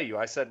to play you.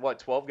 I said,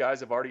 12 guys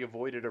have already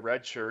avoided a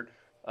red shirt.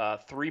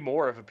 3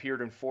 more have appeared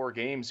in 4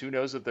 games. Who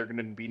knows if they're going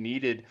to be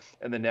needed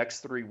in the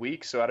next 3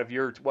 weeks? So out of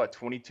your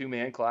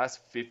 22-man class,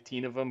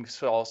 15 of them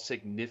saw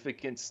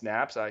significant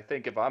snaps. I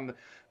think if I'm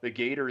the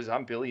Gators,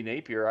 I'm Billy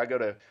Napier, I go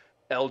to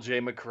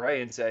LJ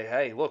McCray and say,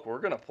 hey, look,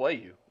 we're going to play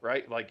you,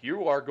 right? Like,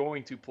 you are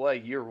going to play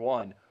year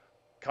one.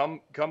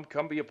 Come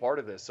be a part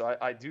of this. So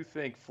I do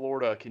think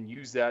Florida can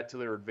use that to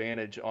their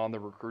advantage on the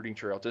recruiting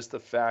trail. Just the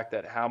fact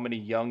that how many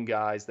young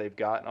guys they've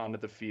gotten onto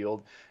the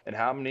field and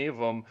how many of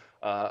them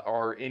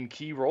are in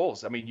key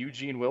roles. I mean,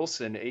 Eugene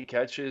Wilson, 8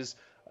 catches,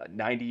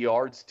 90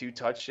 yards, 2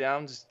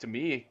 touchdowns. To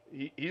me,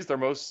 he's their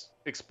most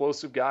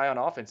explosive guy on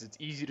offense. It's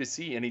easy to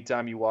see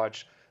anytime you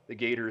watch the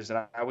Gators.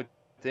 And I would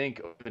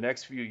think over the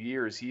next few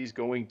years, he's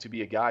going to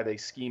be a guy they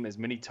scheme as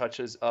many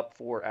touches up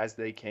for as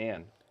they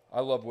can. I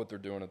love what they're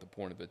doing at the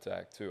point of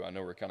attack, too. I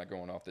know we're kind of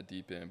going off the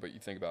deep end, but you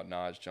think about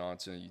Naj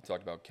Johnson, you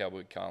talked about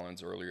Kelby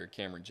Collins earlier,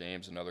 Cameron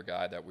James, another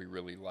guy that we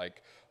really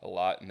like a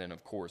lot, and then,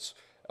 of course,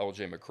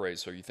 LJ McCray.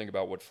 So you think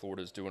about what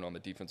Florida's doing on the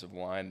defensive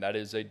line. That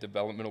is a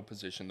developmental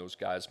position. Those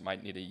guys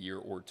might need a year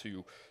or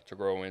 2 to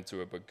grow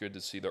into it, but good to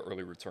see the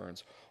early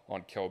returns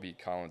on Kelby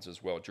Collins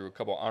as well. Drew, a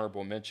couple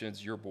honorable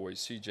mentions. Your boy,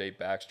 C.J.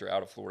 Baxter,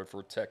 out of Florida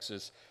for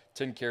Texas.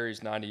 10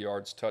 carries, 90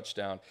 yards,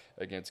 touchdown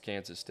against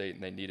Kansas State,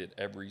 and they needed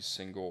every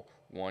single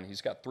one.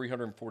 He's got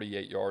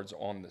 348 yards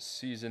on the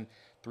season,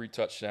 3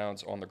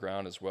 touchdowns on the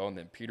ground as well. And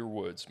then Peter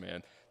Woods,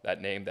 man,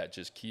 that name that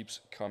just keeps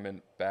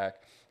coming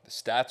back. The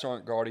stats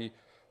aren't gaudy.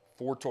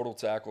 4 total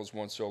tackles,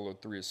 1 solo,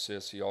 3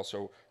 assists. He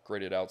also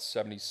graded out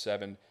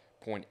 77.8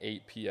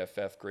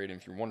 PFF grade.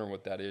 And if you're wondering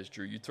what that is,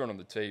 Drew, you turn on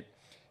the tape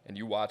and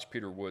you watch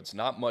Peter Woods.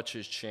 Not much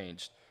has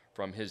changed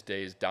from his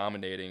days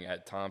dominating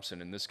at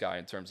Thompson. And this guy,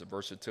 in terms of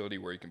versatility,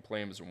 where he can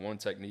play him as a 1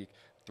 technique,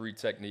 3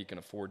 technique, and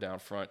a 4 down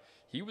front.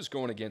 He was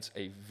going against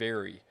a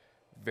very,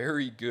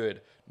 very good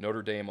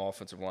Notre Dame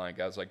offensive line.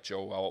 Guys like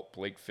Joe Alt,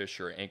 Blake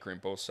Fisher, anchoring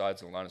both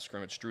sides of the line of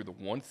scrimmage. Drew, the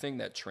one thing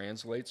that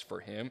translates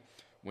for him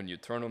when you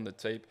turn on the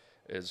tape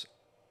is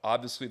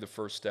obviously the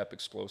first step,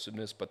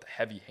 explosiveness, but the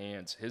heavy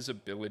hands, his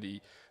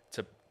ability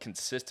to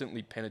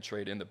consistently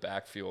penetrate in the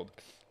backfield.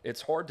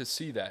 It's hard to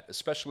see that,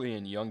 especially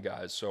in young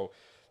guys. So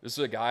this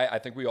is a guy I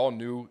think we all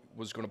knew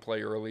was going to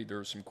play early. There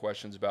were some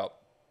questions about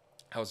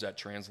how does that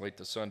translate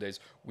to Sundays?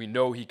 We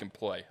know he can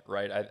play,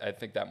 right? I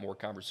think that more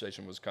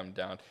conversation was coming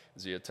down.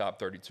 Is he a top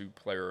 32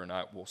 player or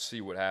not? We'll see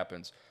what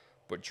happens.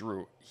 But,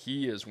 Drew,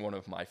 he is one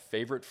of my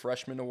favorite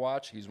freshmen to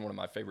watch. He's one of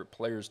my favorite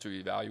players to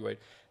evaluate.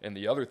 And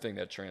the other thing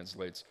that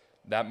translates,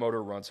 that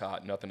motor runs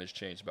hot. Nothing has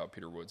changed about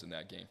Peter Woods in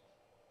that game.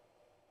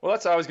 Well,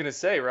 that's what I was going to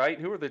say, right?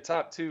 Who are the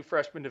top 2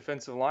 freshman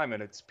defensive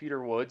linemen? It's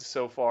Peter Woods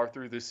so far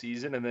through the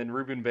season, and then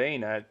Ruben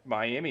Bain at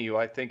Miami, who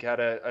I think had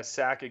a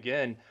sack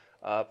again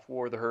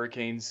for the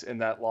Hurricanes in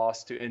that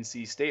loss to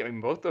NC State. I mean,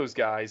 both those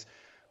guys,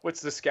 what's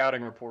the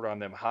scouting report on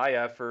them? High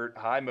effort,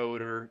 high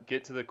motor,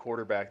 get to the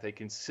quarterback. They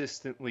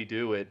consistently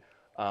do it.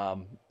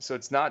 So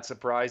it's not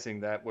surprising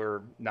that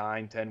we're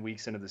 9-10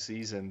 weeks into the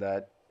season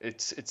that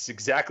it's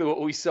exactly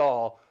what we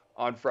saw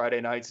on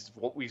Friday nights. It's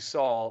what we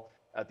saw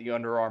at the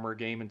Under Armour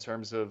game in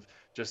terms of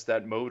just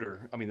that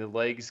motor. I mean, the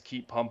legs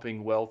keep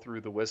pumping well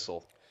through the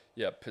whistle.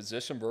 Yeah,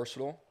 position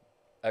versatile,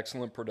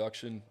 excellent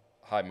production,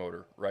 high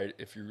motor, right?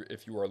 If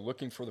you are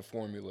looking for the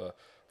formula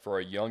for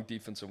a young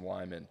defensive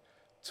lineman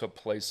to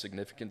play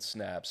significant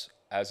snaps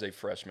as a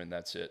freshman,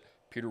 that's it.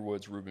 Peter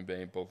Woods, Ruben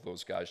Bain, both of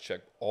those guys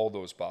check all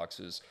those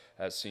boxes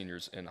as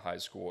seniors in high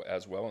school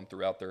as well and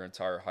throughout their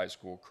entire high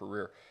school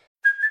career.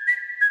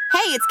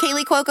 Hey, it's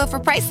Kaylee Cuoco for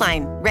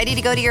Priceline. Ready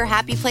to go to your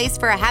happy place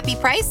for a happy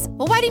price?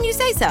 Well, why didn't you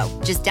say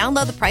so? Just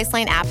download the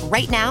Priceline app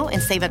right now and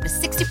save up to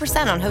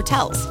 60% on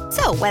hotels.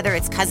 So whether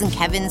it's Cousin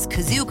Kevin's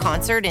Kazoo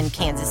Concert in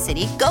Kansas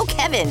City, go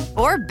Kevin,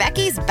 or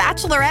Becky's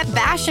Bachelorette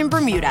Bash in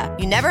Bermuda,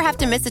 you never have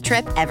to miss a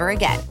trip ever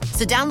again.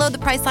 So download the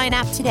Priceline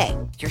app today.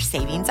 Your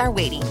savings are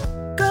waiting.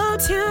 Go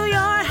to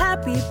your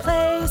happy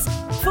place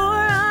for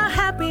a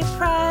happy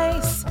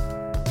price.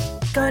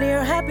 Go to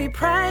your happy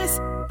price,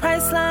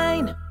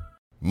 Priceline.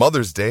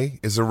 Mother's Day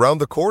is around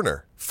the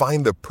corner.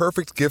 Find the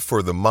perfect gift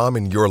for the mom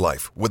in your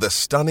life with a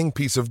stunning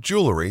piece of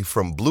jewelry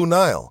from Blue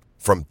Nile.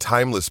 From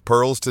timeless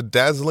pearls to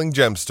dazzling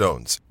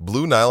gemstones,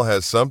 Blue Nile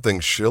has something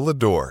she'll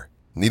adore.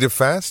 Need it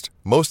fast?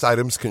 Most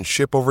items can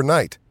ship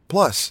overnight.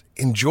 Plus,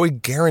 enjoy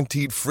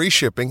guaranteed free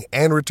shipping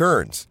and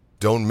returns.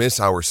 Don't miss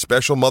our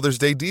special Mother's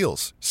Day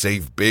deals.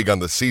 Save big on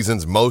the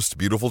season's most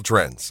beautiful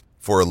trends.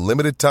 For a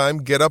limited time,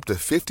 get up to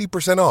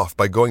 50% off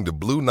by going to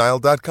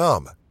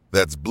BlueNile.com.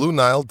 That's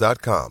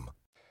BlueNile.com.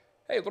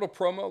 Hey, a little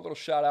promo, a little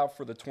shout out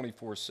for the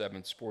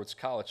 24/7 Sports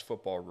College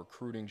Football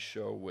Recruiting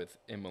Show with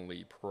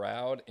Emily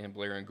Proud and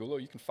Blair Angulo.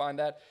 You can find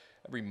that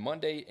every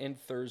Monday and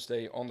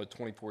Thursday on the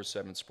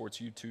 24/7 Sports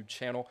YouTube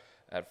channel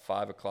at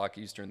 5 o'clock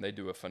Eastern. They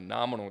do a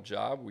phenomenal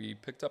job. We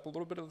picked up a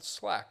little bit of the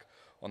slack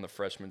on the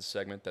freshman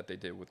segment that they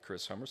did with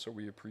Chris Hummer, so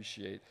we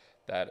appreciate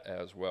that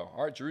as well.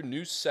 All right, Drew,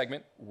 new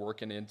segment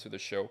working into the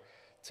show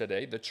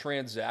today, the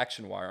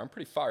transaction wire. I'm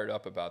pretty fired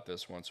up about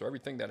this one. So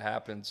everything that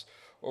happens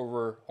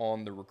over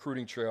on the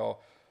recruiting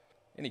trail,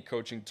 any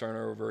coaching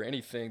turnover,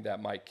 anything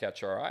that might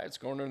catch our eye, it's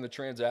going in the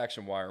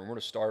transaction wire. And we're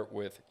going to start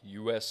with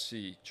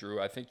USC.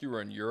 Drew, I think you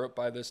were in Europe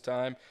by this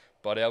time.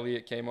 Bud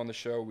Elliott came on the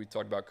show. We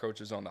talked about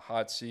coaches on the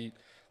hot seat.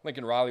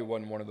 Lincoln Riley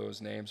wasn't one of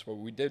those names, but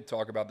we did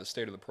talk about the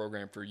state of the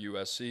program for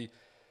USC.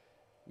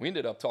 We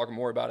ended up talking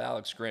more about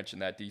Alex Grinch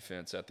and that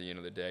defense at the end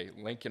of the day.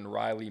 Lincoln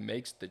Riley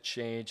makes the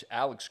change.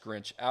 Alex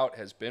Grinch out,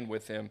 has been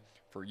with him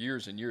for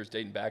years and years,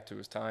 dating back to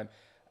his time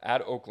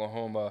at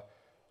Oklahoma.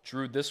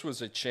 Drew, this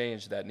was a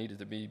change that needed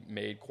to be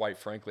made, quite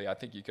frankly. I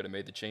think you could have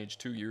made the change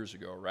 2 years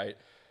ago, right?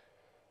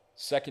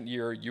 Second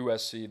year,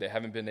 USC, they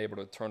haven't been able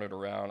to turn it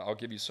around. I'll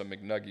give you some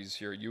McNuggies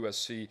here.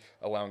 USC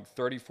allowing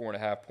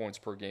 34.5 points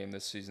per game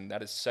this season.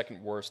 That is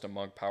second worst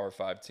among Power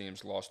 5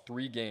 teams. Lost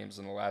 3 games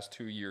in the last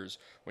 2 years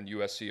when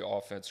USC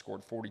offense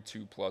scored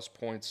 42-plus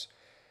points.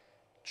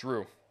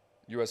 Drew,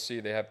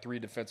 USC, they have 3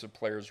 defensive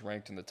players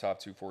ranked in the top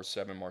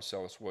 247,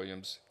 Marcellus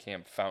Williams,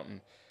 Cam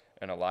Fountain,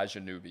 and Elijah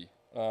Newby.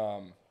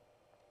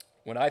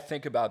 When I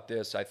think about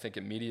this, I think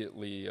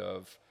immediately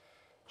of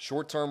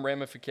short-term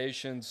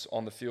ramifications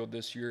on the field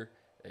this year.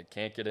 It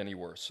can't get any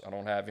worse. I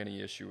don't have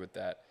any issue with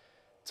that.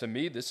 To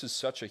me, this is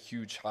such a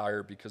huge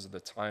hire because of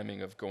the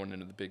timing of going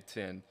into the Big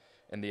Ten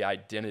and the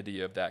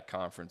identity of that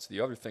conference.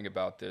 The other thing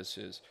about this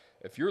is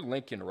if you're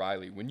Lincoln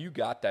Riley, when you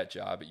got that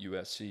job at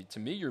USC, to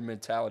me your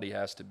mentality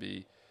has to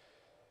be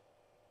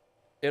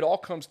it all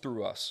comes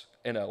through us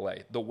in LA.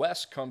 The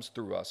West comes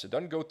through us. It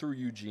doesn't go through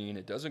Eugene.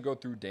 It doesn't go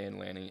through Dan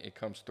Lanning. It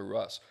comes through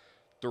us.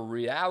 The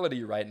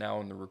reality right now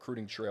on the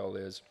recruiting trail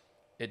is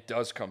it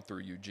does come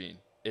through Eugene.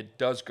 It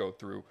does go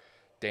through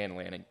Dan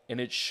Lanning, and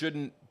it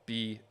shouldn't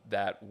be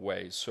that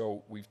way.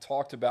 So we've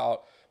talked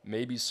about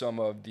maybe some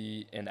of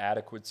the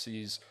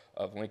inadequacies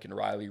of Lincoln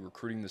Riley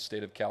recruiting the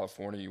state of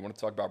California. You want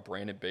to talk about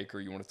Brandon Baker.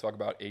 You want to talk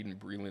about Aiden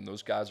Breland.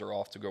 Those guys are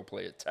off to go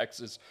play at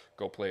Texas,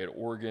 go play at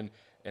Oregon,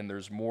 and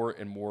there's more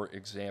and more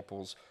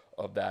examples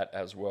of that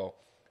as well.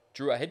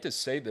 Drew, I hate to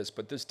say this,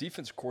 but this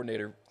defense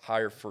coordinator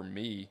hire for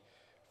me,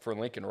 for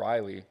Lincoln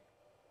Riley,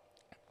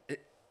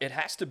 it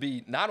has to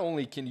be, not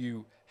only can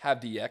you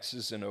have the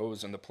X's and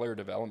O's and the player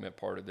development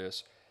part of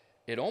this,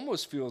 it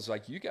almost feels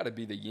like you got to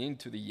be the yin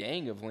to the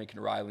yang of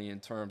Lincoln Riley in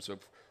terms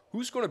of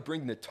who's going to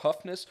bring the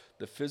toughness,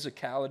 the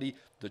physicality,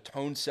 the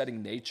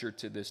tone-setting nature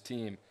to this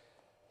team.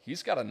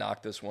 He's got to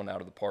knock this one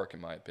out of the park,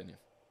 in my opinion.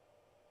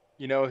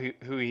 You know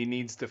who he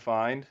needs to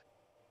find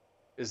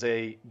is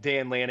a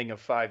Dan Lanning of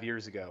 5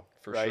 years ago.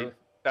 For right? sure.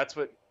 That's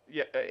what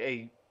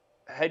a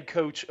head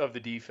coach of the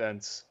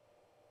defense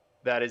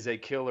that is a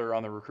killer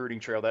on the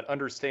recruiting trail that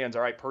understands,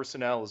 all right,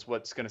 personnel is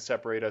what's going to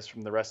separate us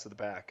from the rest of the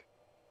pack.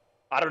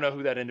 I don't know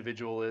who that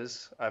individual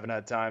is. I haven't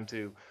had time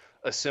to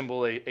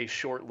assemble a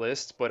short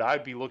list, but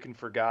I'd be looking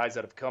for guys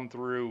that have come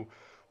through,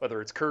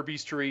 whether it's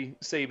Kirby's tree,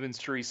 Saban's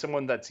tree,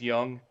 someone that's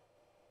young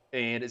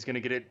and is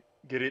going to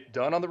get it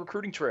done on the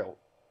recruiting trail.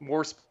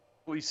 More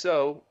specifically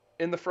so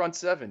in the front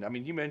seven. I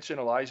mean, you mentioned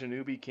Elijah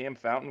Newby, Cam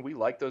Fountain. We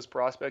like those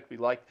prospects. We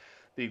like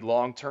the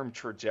long-term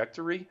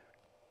trajectory,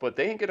 but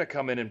they ain't going to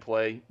come in and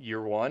play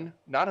year one,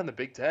 not in the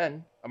Big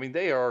Ten. I mean,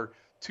 they are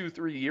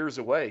 2-3 years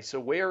away. So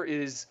where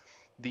is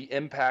the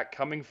impact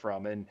coming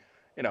from. And,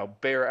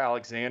 Bear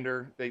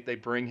Alexander, they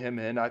bring him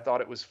in. I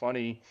thought it was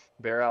funny.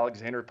 Bear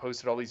Alexander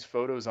posted all these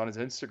photos on his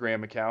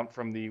Instagram account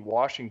from the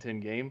Washington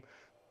game.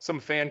 Some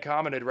fan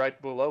commented right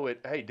below it,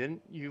 hey,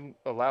 didn't you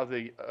allow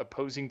the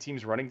opposing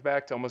team's running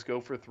back to almost go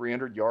for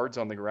 300 yards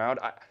on the ground?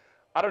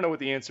 I don't know what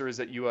the answer is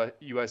at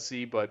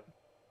USC, but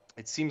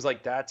it seems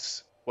like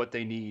that's what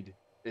they need,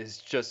 is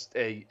just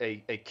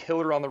a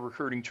killer on the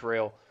recruiting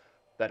trail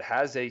that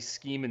has a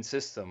scheme and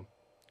system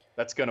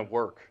that's going to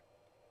work.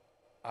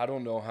 I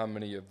don't know how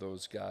many of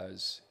those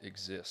guys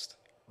exist,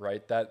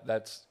 right?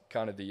 That's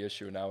kind of the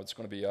issue. Now it's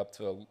going to be up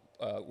to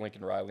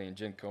Lincoln Riley and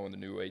Jen Cohen, the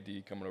new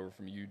AD coming over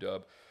from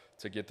UW,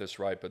 to get this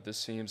right. But this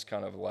seems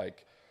kind of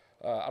like,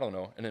 I don't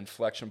know, an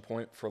inflection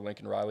point for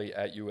Lincoln Riley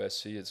at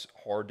USC. It's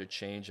hard to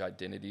change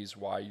identities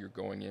while you're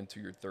going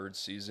into your third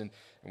season.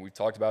 And we've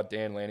talked about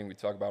Dan Lanning. We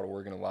talk about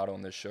Oregon a lot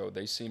on this show.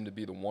 They seem to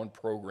be the one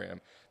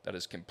program that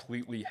is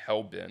completely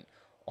hell-bent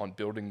on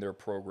building their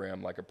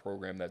program like a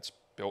program that's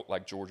built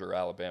like Georgia or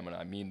Alabama. And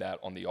I mean that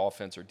on the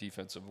offense or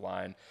defensive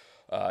line,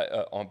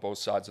 on both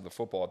sides of the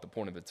football at the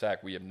point of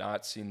attack. We have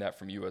not seen that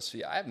from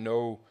USC. I have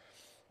no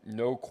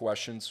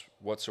questions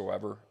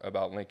whatsoever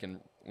about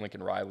Lincoln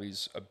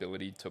Riley's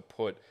ability to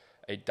put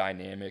a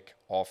dynamic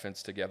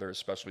offense together,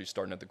 especially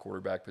starting at the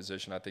quarterback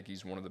position. I think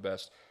he's one of the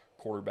best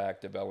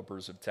quarterback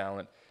developers of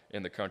talent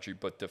in the country.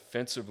 But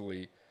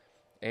defensively,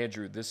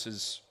 Andrew, this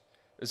is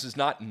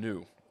not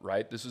new,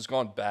 right? This has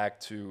gone back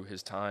to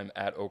his time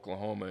at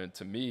Oklahoma. And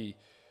to me,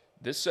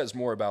 this says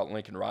more about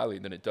Lincoln Riley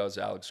than it does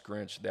Alex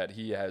Grinch, that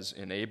he has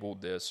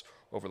enabled this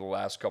over the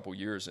last couple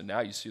years. And now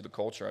you see the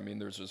culture. I mean,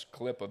 there's this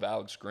clip of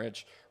Alex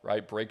Grinch,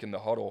 right, breaking the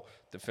huddle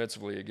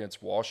defensively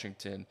against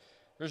Washington.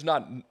 There's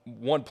not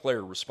one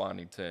player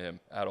responding to him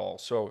at all.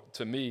 So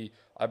to me,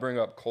 I bring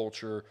up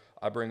culture,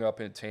 I bring up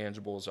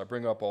intangibles, I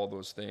bring up all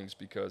those things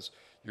because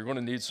you're going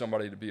to need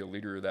somebody to be a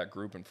leader of that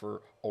group. And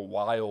for a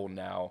while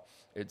now,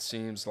 it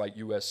seems like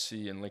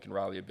USC and Lincoln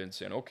Riley have been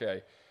saying,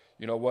 okay,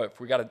 you know what, if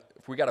we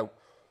got to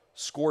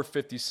score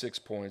 56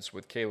 points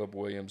with Caleb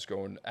Williams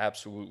going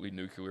absolutely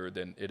nuclear,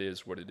 then it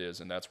is what it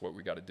is, and that's what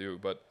we got to do.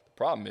 But the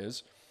problem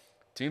is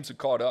teams have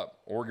caught up.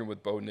 Oregon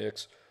with Bo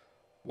Nix,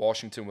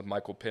 Washington with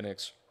Michael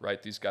Penix,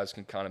 right? These guys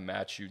can kind of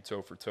match you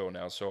toe for toe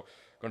now. So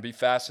going to be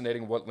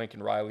fascinating what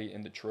Lincoln Riley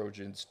and the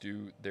Trojans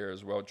do there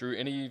as well. Drew,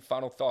 any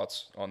final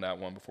thoughts on that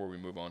one before we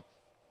move on?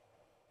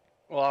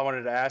 Well, I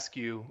wanted to ask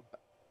you,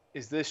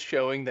 is this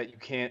showing that you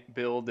can't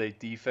build a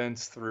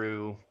defense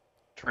through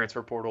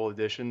transfer portal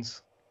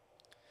additions?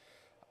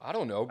 I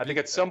don't know. I think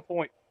at some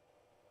point,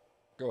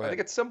 go ahead. I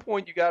think at some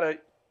point you gotta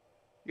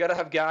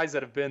have guys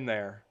that have been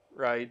there,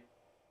 right?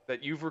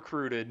 That you've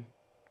recruited,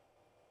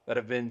 that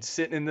have been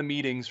sitting in the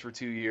meetings for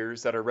 2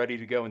 years, that are ready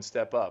to go and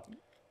step up.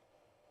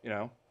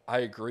 I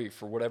agree.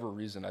 For whatever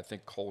reason, I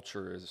think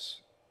culture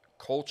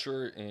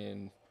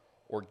in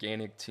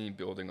organic team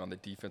building on the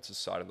defensive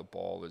side of the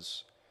ball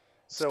is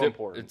so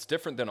important. It's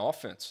different than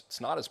offense. It's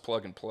not as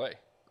plug and play.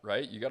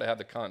 Right? You got to have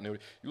the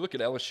continuity. You look at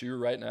LSU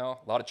right now,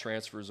 a lot of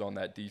transfers on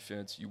that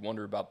defense. You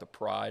wonder about the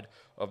pride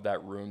of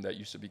that room that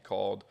used to be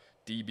called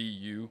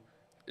DBU.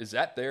 Is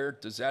that there?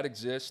 Does that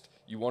exist?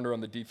 You wonder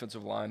on the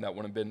defensive line, that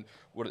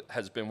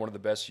has been one of the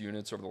best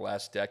units over the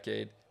last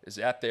decade. Is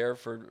that there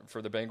for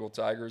the Bengal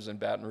Tigers in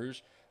Baton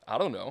Rouge? I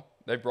don't know.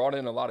 They brought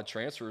in a lot of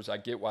transfers. I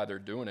get why they're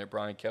doing it.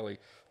 Brian Kelly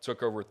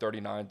took over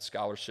 39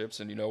 scholarships,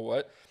 and you know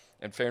what?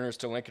 In fairness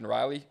to Lincoln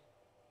Riley,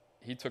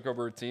 he took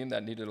over a team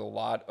that needed a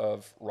lot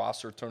of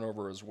roster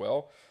turnover as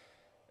well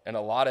and a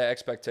lot of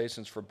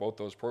expectations for both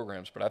those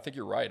programs. But I think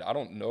you're right. I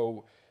don't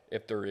know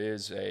if there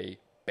is a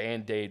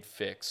Band-Aid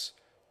fix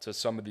to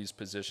some of these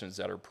positions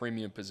that are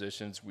premium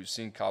positions. We've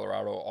seen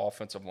Colorado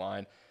offensive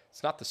line.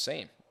 It's not the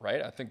same,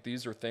 right? I think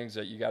these are things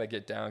that you got to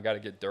get down, got to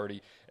get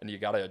dirty, and you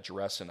got to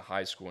address in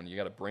high school, and you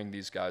got to bring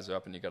these guys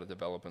up, and you got to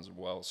develop as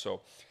well.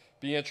 So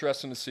be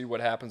interesting to see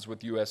what happens with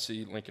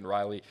USC, Lincoln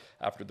Riley,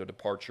 after the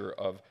departure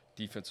of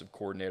defensive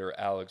coordinator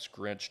Alex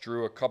Grinch.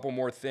 Drew, a couple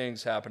more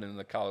things happening in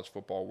the college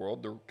football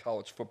world, the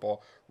college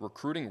football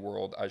recruiting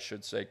world, I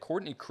should say.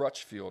 Courtney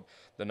Crutchfield,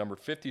 the number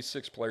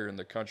 56 player in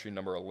the country,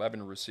 number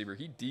 11 receiver,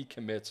 he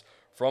decommits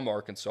from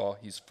Arkansas.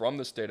 He's from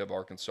the state of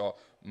Arkansas.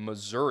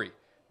 Missouri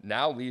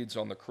now leads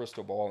on the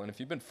crystal ball. And if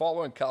you've been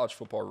following college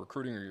football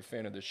recruiting or you're a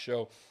fan of this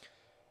show,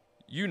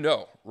 you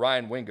know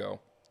Ryan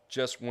Wingo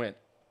just went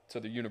to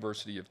the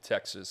University of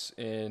Texas.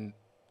 And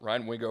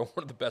Ryan Wingo,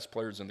 one of the best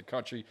players in the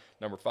country,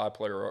 number 5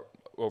 player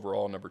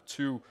overall, number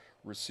 2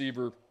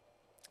 receiver.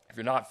 If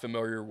you're not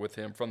familiar with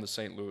him, from the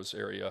St. Louis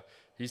area,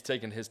 he's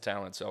taken his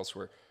talents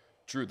elsewhere.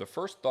 Drew, the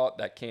first thought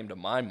that came to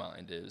my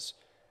mind is,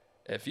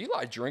 if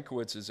Eli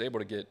Drinkwitz is able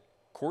to get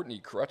Courtney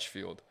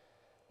Crutchfield,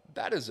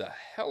 that is a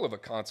hell of a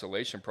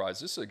consolation prize.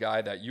 This is a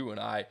guy that you and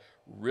I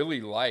really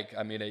like.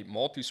 I mean, a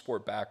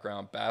multi-sport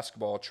background,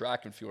 basketball,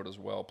 track and field as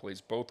well, plays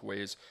both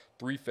ways,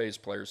 3-phase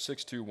player,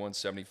 6'2",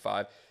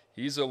 175.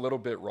 He's a little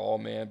bit raw,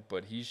 man,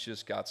 but he's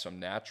just got some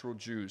natural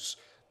juice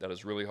that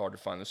is really hard to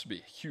find. This would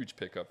be a huge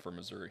pickup for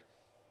Missouri.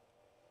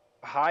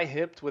 High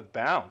hipped with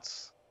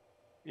bounce.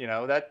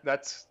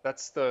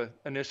 That's the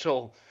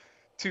initial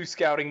 2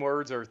 scouting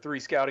words or 3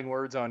 scouting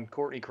words on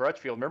Courtney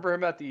Crutchfield. Remember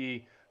him at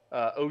the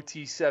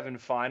OT7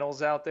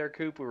 finals out there,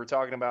 Coop? We were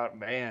talking about,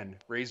 man,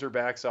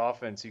 Razorbacks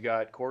offense. You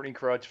got Courtney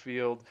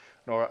Crutchfield,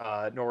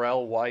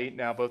 Norrell White.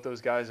 Now both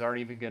those guys aren't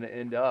even going to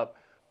end up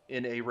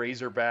in a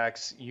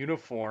Razorbacks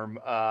uniform.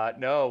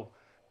 No.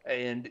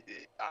 And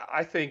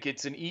I think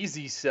it's an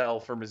easy sell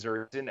for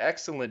Missouri. It's an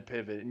excellent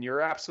pivot. And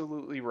you're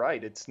absolutely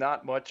right. It's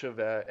not much of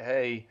a,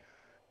 hey,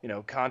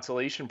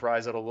 consolation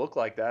prize that'll look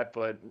like that.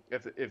 But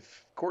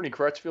if Courtney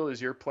Crutchfield is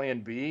your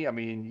plan B, I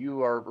mean,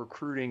 you are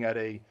recruiting at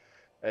a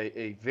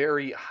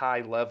very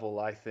high level,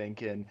 I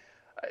think. And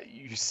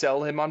you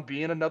sell him on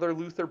being another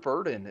Luther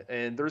Burden.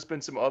 And there's been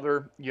some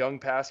other young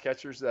pass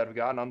catchers that have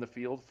gotten on the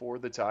field for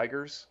the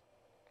Tigers.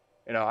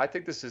 I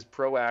think this is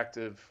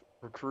proactive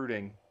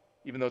recruiting,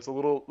 even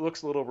though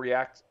looks a little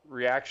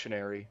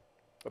reactionary,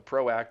 but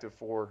proactive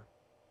for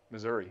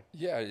Missouri.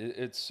 Yeah,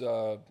 it's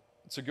a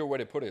good way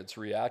to put it. It's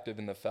reactive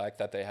in the fact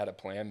that they had a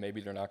plan. Maybe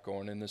they're not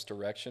going in this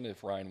direction.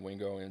 If Ryan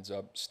Wingo ends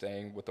up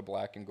staying with the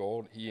black and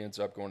gold, he ends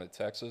up going to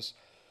Texas.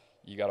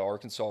 You got an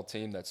Arkansas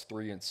team that's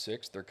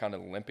 3-6. They're kind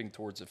of limping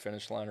towards the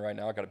finish line right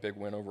now. Got a big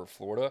win over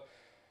Florida.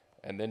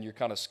 And then you're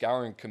kind of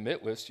scouring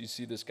commit list. You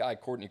see this guy,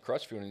 Courtney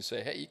Crutchfield, and you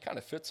say, hey, he kind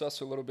of fits us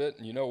a little bit.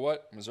 And you know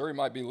what? Missouri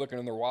might be looking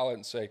in their wallet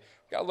and say,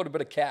 we got a little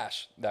bit of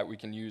cash that we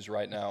can use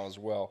right now as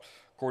well.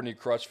 Courtney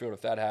Crutchfield,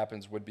 if that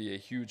happens, would be a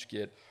huge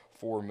get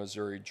for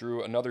Missouri.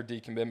 Drew, another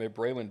decommitment.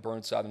 Braylon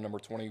Burnside, the number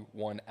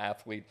 21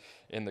 athlete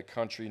in the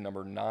country,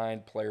 number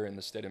 9 player in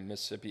the state of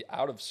Mississippi,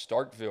 out of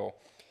Starkville.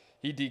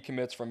 He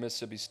decommits from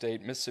Mississippi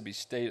State. Mississippi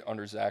State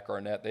under Zach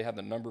Arnett. They have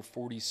the number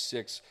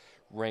 46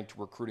 ranked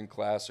recruiting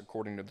class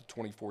according to the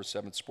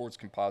 24/7 Sports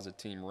Composite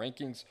Team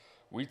rankings.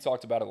 We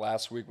talked about it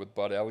last week with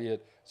Bud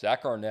Elliott.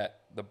 Zach Arnett,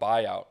 the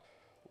buyout,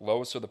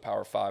 lowest of the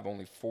Power 5,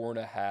 only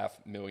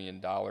 $4.5 million.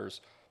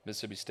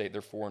 Mississippi State,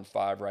 they're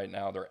 4-5 right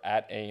now. They're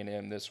at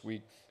A&M this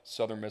week,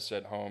 Southern Miss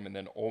at home, and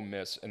then Ole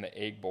Miss in the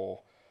Egg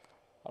Bowl.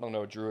 I don't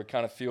know, Drew. It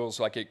kind of feels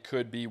like it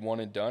could be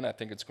one and done. I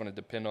think it's going to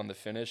depend on the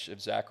finish.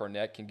 If Zach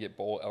Arnett can get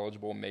bowl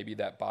eligible, maybe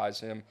that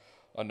buys him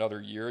another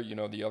year.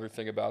 The other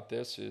thing about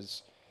this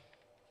is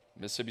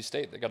Mississippi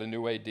State, they got a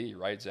new AD,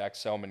 right? Zach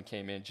Selman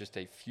came in just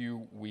a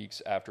few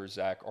weeks after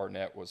Zach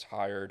Arnett was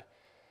hired.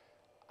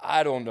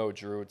 I don't know,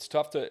 Drew. It's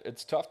tough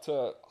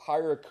to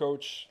hire a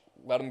coach,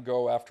 let him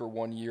go after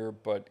 1 year,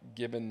 but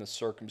given the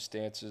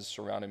circumstances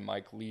surrounding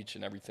Mike Leach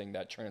and everything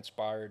that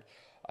transpired,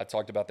 I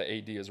talked about the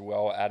AD as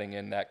well, adding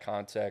in that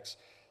context.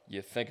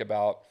 You think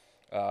about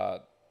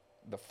the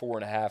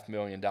 $4.5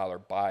 million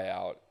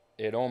buyout,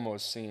 it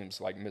almost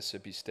seems like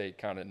Mississippi State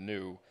kind of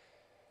knew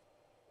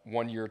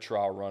 1 year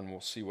trial run,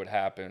 we'll see what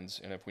happens,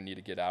 and if we need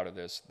to get out of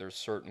this, there's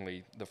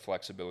certainly the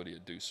flexibility to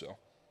do so.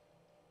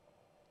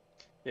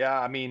 Yeah,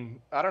 I mean,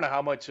 I don't know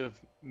how much of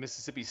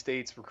Mississippi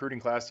State's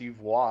recruiting class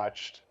you've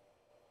watched,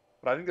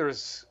 but I think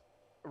there's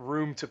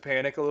room to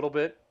panic a little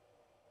bit,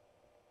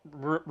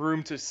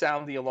 room to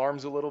sound the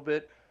alarms a little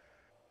bit.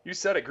 You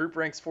said it, group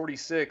ranks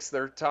 46.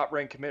 Their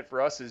top-ranked commit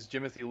for us is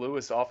Jimothy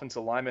Lewis,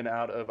 offensive lineman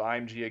out of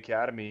IMG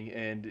Academy,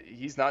 and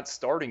he's not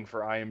starting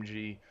for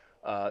IMG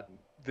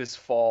this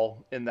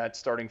fall in that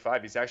starting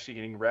 5. He's actually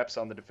getting reps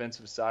on the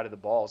defensive side of the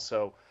ball.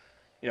 So,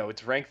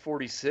 it's ranked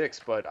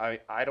 46, but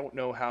I don't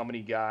know how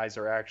many guys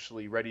are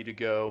actually ready to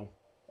go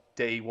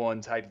day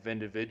one type of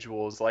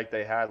individuals like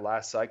they had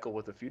last cycle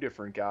with a few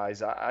different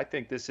guys. I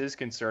think this is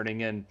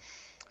concerning. And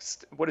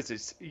what is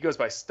this? He goes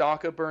by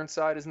Stonka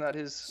Burnside. Isn't that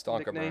his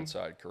Stonka nickname?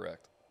 Burnside,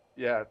 correct.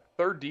 Yeah,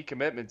 3rd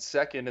decommitment,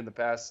 2nd in the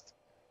past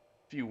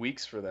few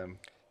weeks for them.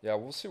 Yeah,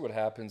 we'll see what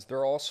happens.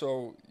 They're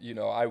also,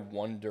 I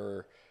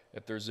wonder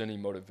if there's any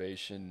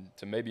motivation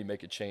to maybe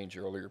make a change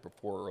earlier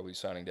before early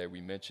signing day. We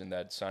mentioned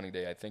that signing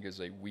day, I think,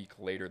 is a week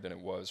later than it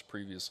was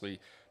previously,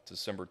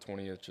 December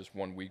 20th, just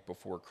 1 week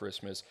before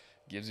Christmas.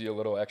 Gives you a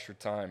little extra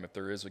time if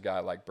there is a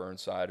guy like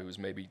Burnside who's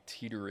maybe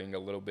teetering a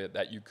little bit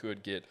that you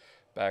could get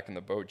back in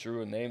the boat.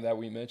 Drew, a name that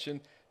we mentioned,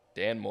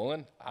 Dan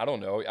Mullen. I don't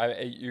know.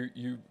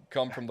 You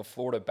come from the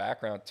Florida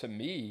background. To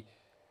me,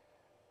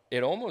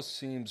 it almost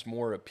seems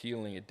more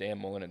appealing at Dan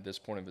Mullen at this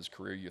point of his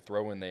career. You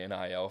throw in the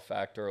NIL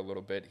factor a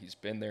little bit. He's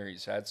been there.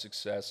 He's had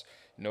success.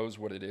 Knows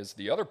what it is.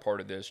 The other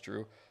part of this,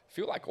 Drew, I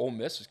feel like Ole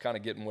Miss is kind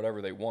of getting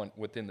whatever they want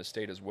within the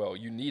state as well.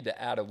 You need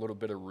to add a little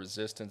bit of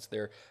resistance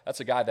there.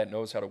 That's a guy that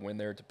knows how to win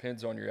there. It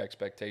depends on your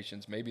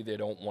expectations. Maybe they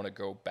don't want to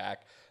go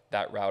back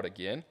that route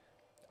again.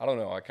 I don't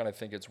know. I kind of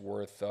think it's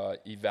worth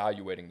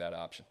evaluating that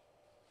option.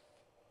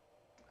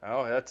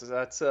 Oh,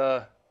 that's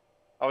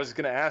I was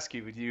going to ask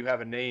you, do you have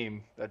a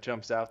name that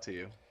jumps out to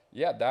you?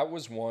 Yeah, that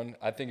was one.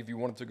 I think if you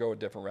wanted to go a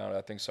different route,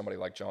 I think somebody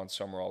like John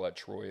Summerall at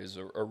Troy is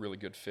a really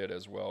good fit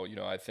as well.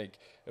 I think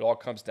it all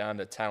comes down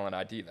to talent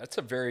ID. That's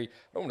a very,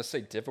 I don't want to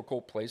say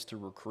difficult place to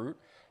recruit,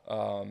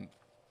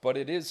 but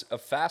it is a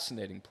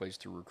fascinating place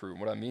to recruit. And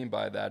what I mean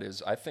by that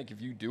is I think if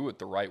you do it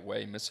the right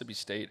way, Mississippi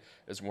State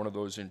is one of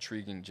those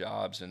intriguing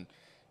jobs. And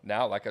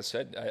now, like I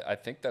said, I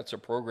think that's a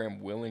program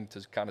willing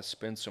to kind of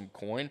spend some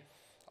coin.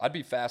 I'd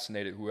be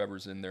fascinated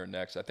whoever's in there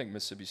next. I think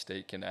Mississippi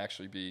State can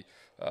actually be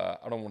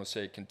I don't want to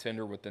say a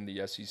contender within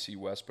the SEC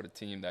West, but a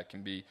team that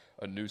can be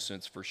a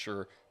nuisance for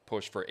sure,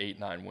 push for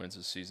 8-9 wins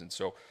this season.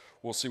 So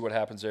we'll see what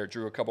happens there.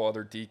 Drew, a couple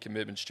other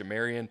decommitments.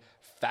 Jamarian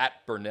Fat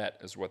Burnett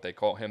is what they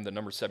call him, the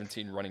number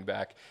 17 running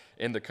back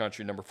in the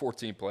country, number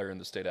 14 player in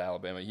the state of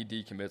Alabama. He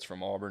decommits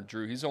from Auburn.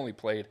 Drew, he's only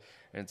played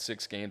in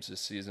 6 games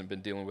this season,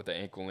 been dealing with an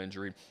ankle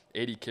injury.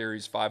 80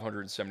 carries,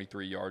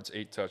 573 yards,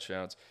 8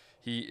 touchdowns.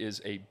 He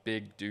is a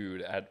big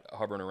dude at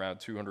hovering around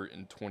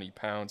 220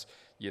 pounds.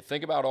 You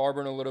think about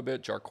Auburn a little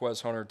bit,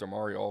 Jarquez Hunter,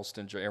 Damari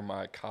Alston,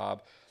 Jeremiah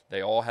Cobb,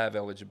 they all have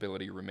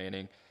eligibility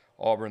remaining.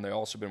 Auburn, they've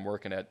also been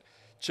working at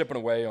chipping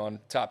away on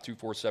top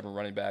 247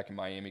 running back in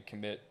Miami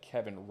commit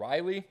Kevin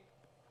Riley.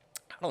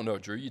 I don't know,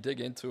 Drew, you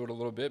dig into it a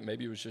little bit.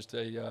 Maybe it was just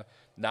a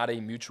not a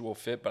mutual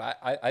fit, but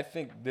I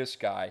think this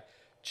guy,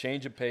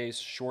 change of pace,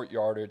 short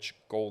yardage,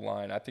 goal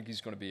line, I think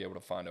he's going to be able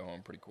to find a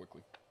home pretty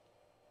quickly.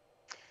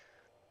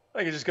 I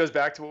think it just goes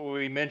back to what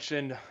we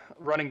mentioned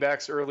running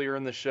backs earlier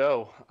in the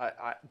show.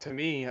 To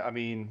me, I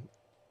mean,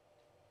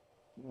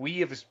 we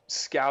have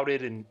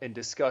scouted and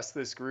discussed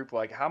this group,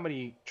 like how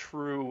many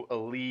true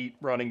elite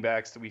running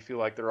backs do we feel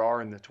like there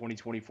are in the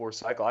 2024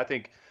 cycle? I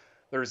think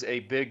there's a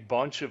big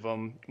bunch of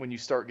them when you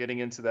start getting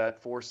into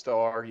that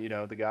 4-star,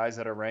 the guys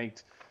that are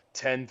ranked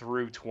 10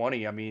 through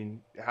 20. I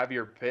mean, have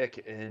your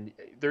pick, and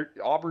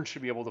Auburn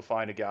should be able to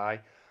find a guy.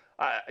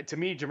 To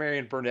me,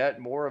 Jamarian Burnett,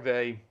 more of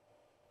a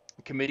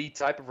committee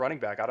type of running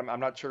back. I'm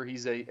not sure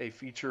he's a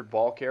featured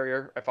ball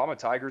carrier. If I'm a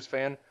Tigers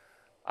fan,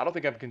 I don't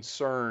think I'm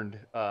concerned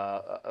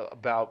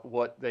about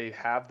what they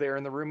have there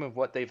in the room and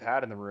what they've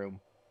had in the room.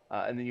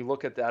 And then you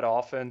look at that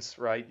offense,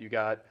 right? You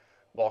got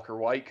Walker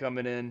White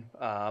coming in.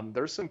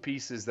 There's some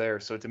pieces there.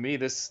 So to me,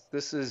 this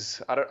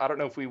is I don't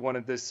know if we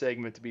wanted this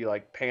segment to be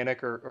like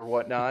panic or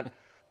whatnot.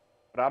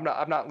 But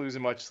I'm not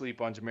losing much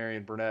sleep on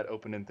Jamarian Burnett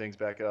opening things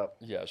back up.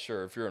 Yeah,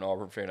 sure. If you're an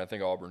Auburn fan, I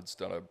think Auburn's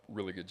done a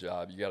really good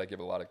job. You got to give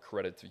a lot of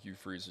credit to Hugh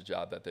Freeze, the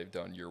job that they've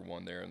done year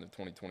one there in the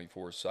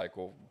 2024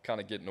 cycle, kind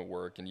of getting to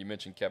work. And you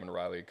mentioned Kevin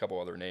Riley, a couple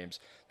other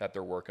names that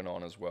they're working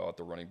on as well at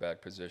the running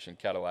back position.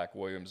 Cadillac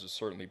Williams has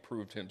certainly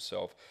proved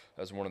himself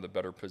as one of the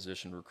better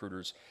position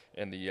recruiters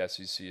in the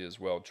SEC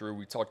as well. Drew,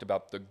 we talked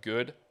about the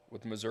good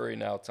with Missouri.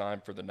 Now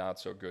time for the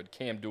not-so-good.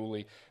 Cam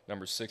Dooley,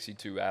 number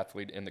 62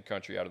 athlete in the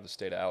country out of the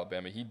state of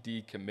Alabama. He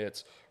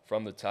decommits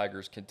from the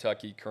Tigers.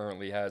 Kentucky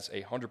currently has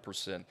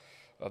 100%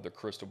 of the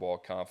crystal ball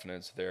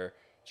confidence there.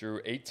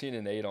 Drew,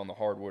 18-8 on the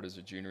hardwood as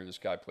a junior. This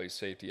guy plays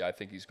safety. I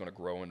think he's going to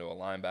grow into a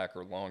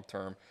linebacker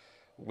long-term.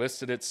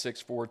 Listed at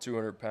 6'4",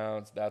 200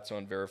 pounds. That's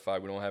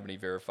unverified. We don't have any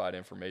verified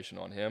information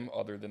on him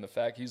other than the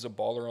fact he's a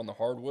baller on the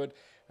hardwood.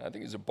 I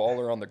think he's a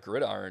baller on the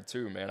gridiron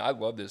too, man. I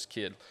love this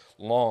kid.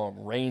 Long,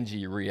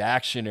 rangy,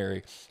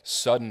 reactionary,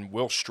 sudden,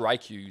 will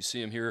strike you. You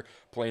see him here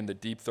playing the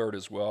deep third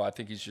as well. I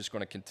think he's just going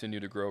to continue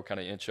to grow,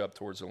 kind of inch up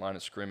towards the line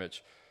of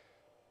scrimmage.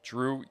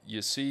 Drew,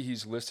 you see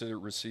he's listed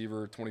at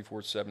receiver,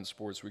 24/7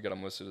 Sports. We got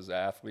him listed as an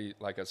athlete.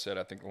 Like I said,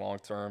 I think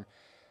long-term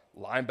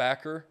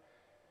linebacker.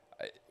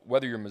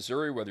 Whether you're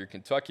Missouri, whether you're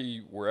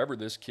Kentucky, wherever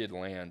this kid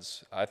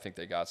lands, I think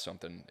they got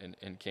something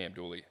in Cam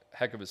Dooley.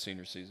 Heck of a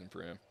senior season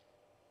for him.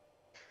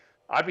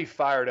 I'd be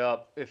fired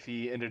up if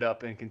he ended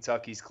up in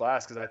Kentucky's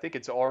class because I think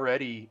it's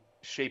already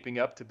shaping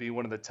up to be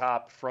one of the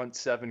top front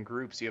 7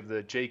 groups. You have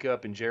the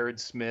Jacob and Jared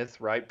Smith,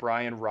 right?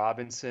 Brian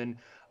Robinson.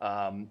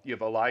 You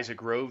have Elijah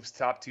Groves,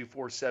 top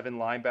 247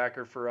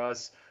 linebacker for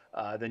us.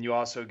 Then you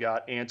also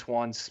got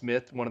Antoine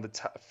Smith, one of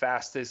the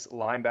fastest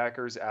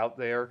linebackers out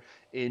there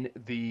in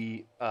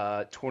the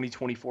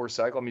 2024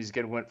 cycle. I mean, he's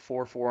went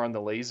 4.4 on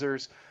the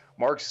lasers.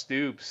 Mark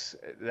Stoops,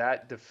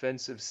 that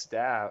defensive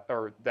staff,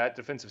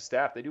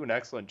 they do an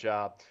excellent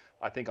job,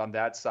 I think, on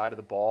that side of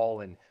the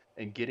ball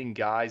and getting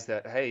guys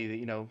that,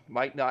 hey,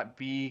 might not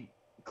be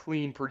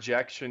clean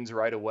projections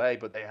right away,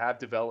 but they have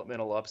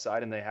developmental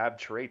upside and they have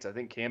traits. I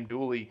think Cam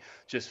Dooley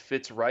just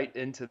fits right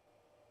into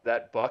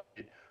that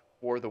bucket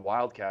for the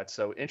Wildcats.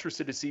 So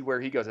interested to see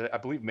where he goes. I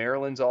believe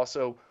Maryland's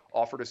also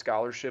offered a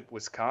scholarship.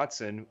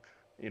 Wisconsin,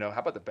 how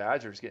about the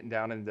Badgers getting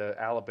down into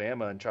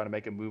Alabama and trying to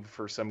make a move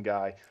for some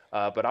guy?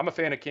 But I'm a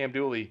fan of Cam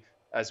Dooley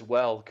as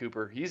well,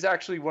 Cooper. He's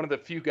actually one of the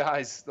few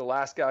guys, the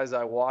last guys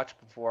I watched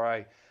before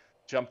I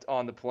jumped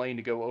on the plane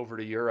to go over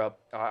to Europe.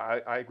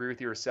 I agree with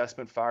your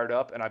assessment, fired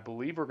up, and I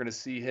believe we're going to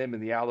see him in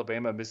the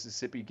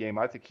Alabama-Mississippi game.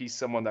 I think he's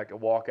someone that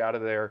could walk out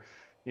of there,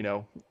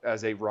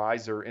 as a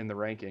riser in the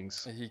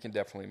rankings. He can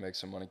definitely make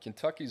some money.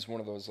 Kentucky's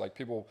one of those,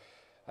 people,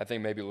 I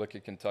think, maybe look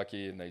at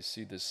Kentucky and they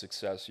see this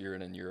success year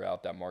in and year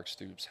out that Mark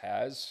Stoops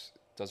has.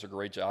 Does a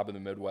great job in the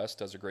Midwest,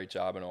 does a great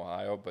job in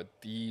Ohio, but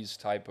these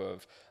type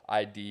of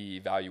ID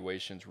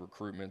evaluations,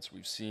 recruitments,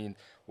 we've seen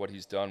what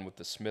he's done with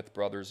the Smith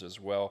brothers as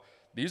well.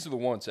 These are the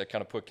ones that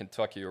kind of put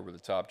Kentucky over the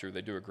top, Drew.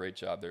 They do a great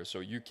job there. So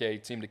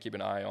UK, team to keep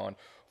an eye on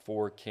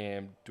for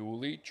Cam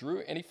Dooley.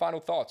 Drew, any final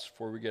thoughts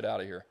before we get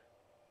out of here?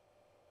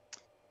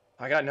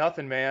 I got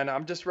nothing, man.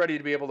 I'm just ready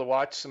to be able to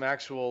watch some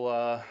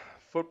actual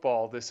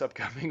football this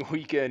upcoming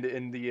weekend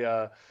in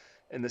the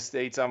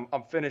States. I'm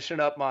finishing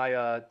up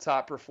my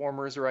top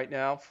performers right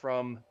now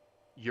from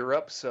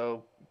Europe,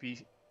 so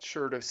be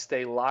sure to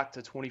stay locked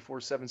to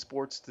 24/7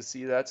 Sports to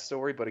see that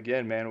story. But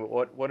again, man,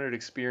 what an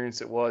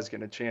experience it was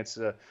getting a chance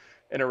to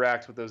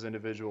interact with those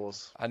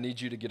individuals. I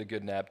need you to get a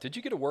good nap. Did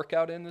you get a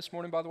workout in this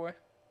morning, by the way?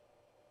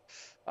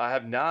 I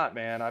have not,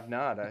 man. I've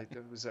not.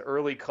 It was an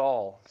early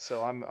call,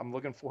 so I'm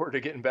looking forward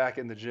to getting back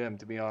in the gym,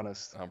 to be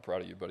honest. I'm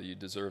proud of you, buddy. You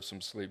deserve some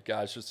sleep.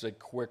 Guys, just a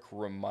quick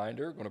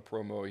reminder, going to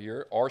promo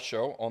here, our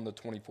show on the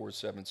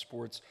 24/7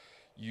 Sports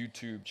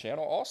YouTube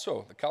channel.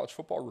 Also, the College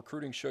Football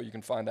Recruiting Show, you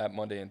can find that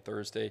Monday and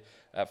Thursday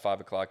at 5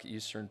 o'clock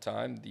Eastern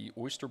Time. The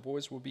Oyster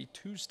Boys will be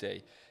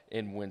Tuesday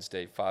and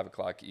Wednesday, 5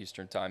 o'clock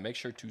Eastern Time. Make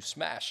sure to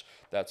smash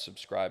that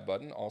subscribe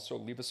button. Also,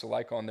 leave us a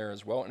like on there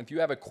as well. And if you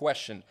have a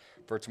question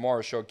for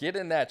tomorrow's show, get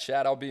in that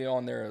chat. I'll be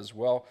on there as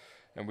well,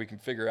 and we can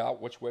figure out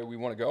which way we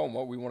want to go and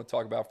what we want to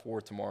talk about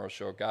for tomorrow's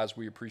show. Guys,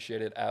 we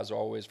appreciate it as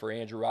always. For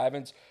Andrew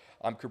Ivins,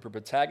 I'm Cooper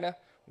Battagna.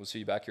 We'll see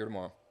you back here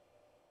tomorrow.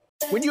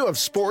 When you have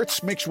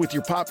sports mixed with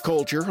your pop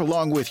culture,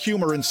 along with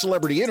humor and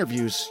celebrity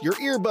interviews, your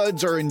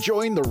earbuds are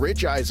enjoying The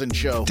Rich Eisen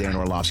Show. Dan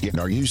Orlovsky,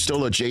 are you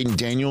still a Jaden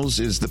Daniels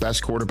is the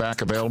best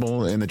quarterback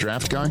available in the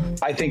draft guy?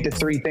 I think the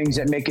three things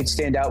that make it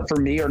stand out for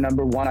me are,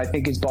 number one, I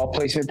think his ball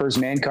placement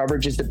versus man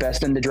coverage is the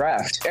best in the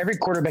draft. Every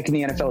quarterback in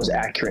the NFL is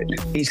accurate.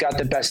 He's got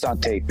the best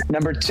on tape.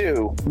 Number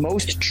two,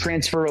 most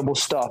transferable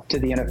stuff to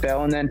the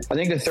NFL. And then I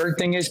think the third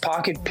thing is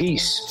pocket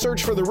peace.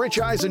 Search for The Rich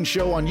Eisen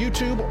Show on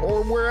YouTube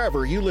or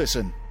wherever you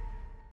listen.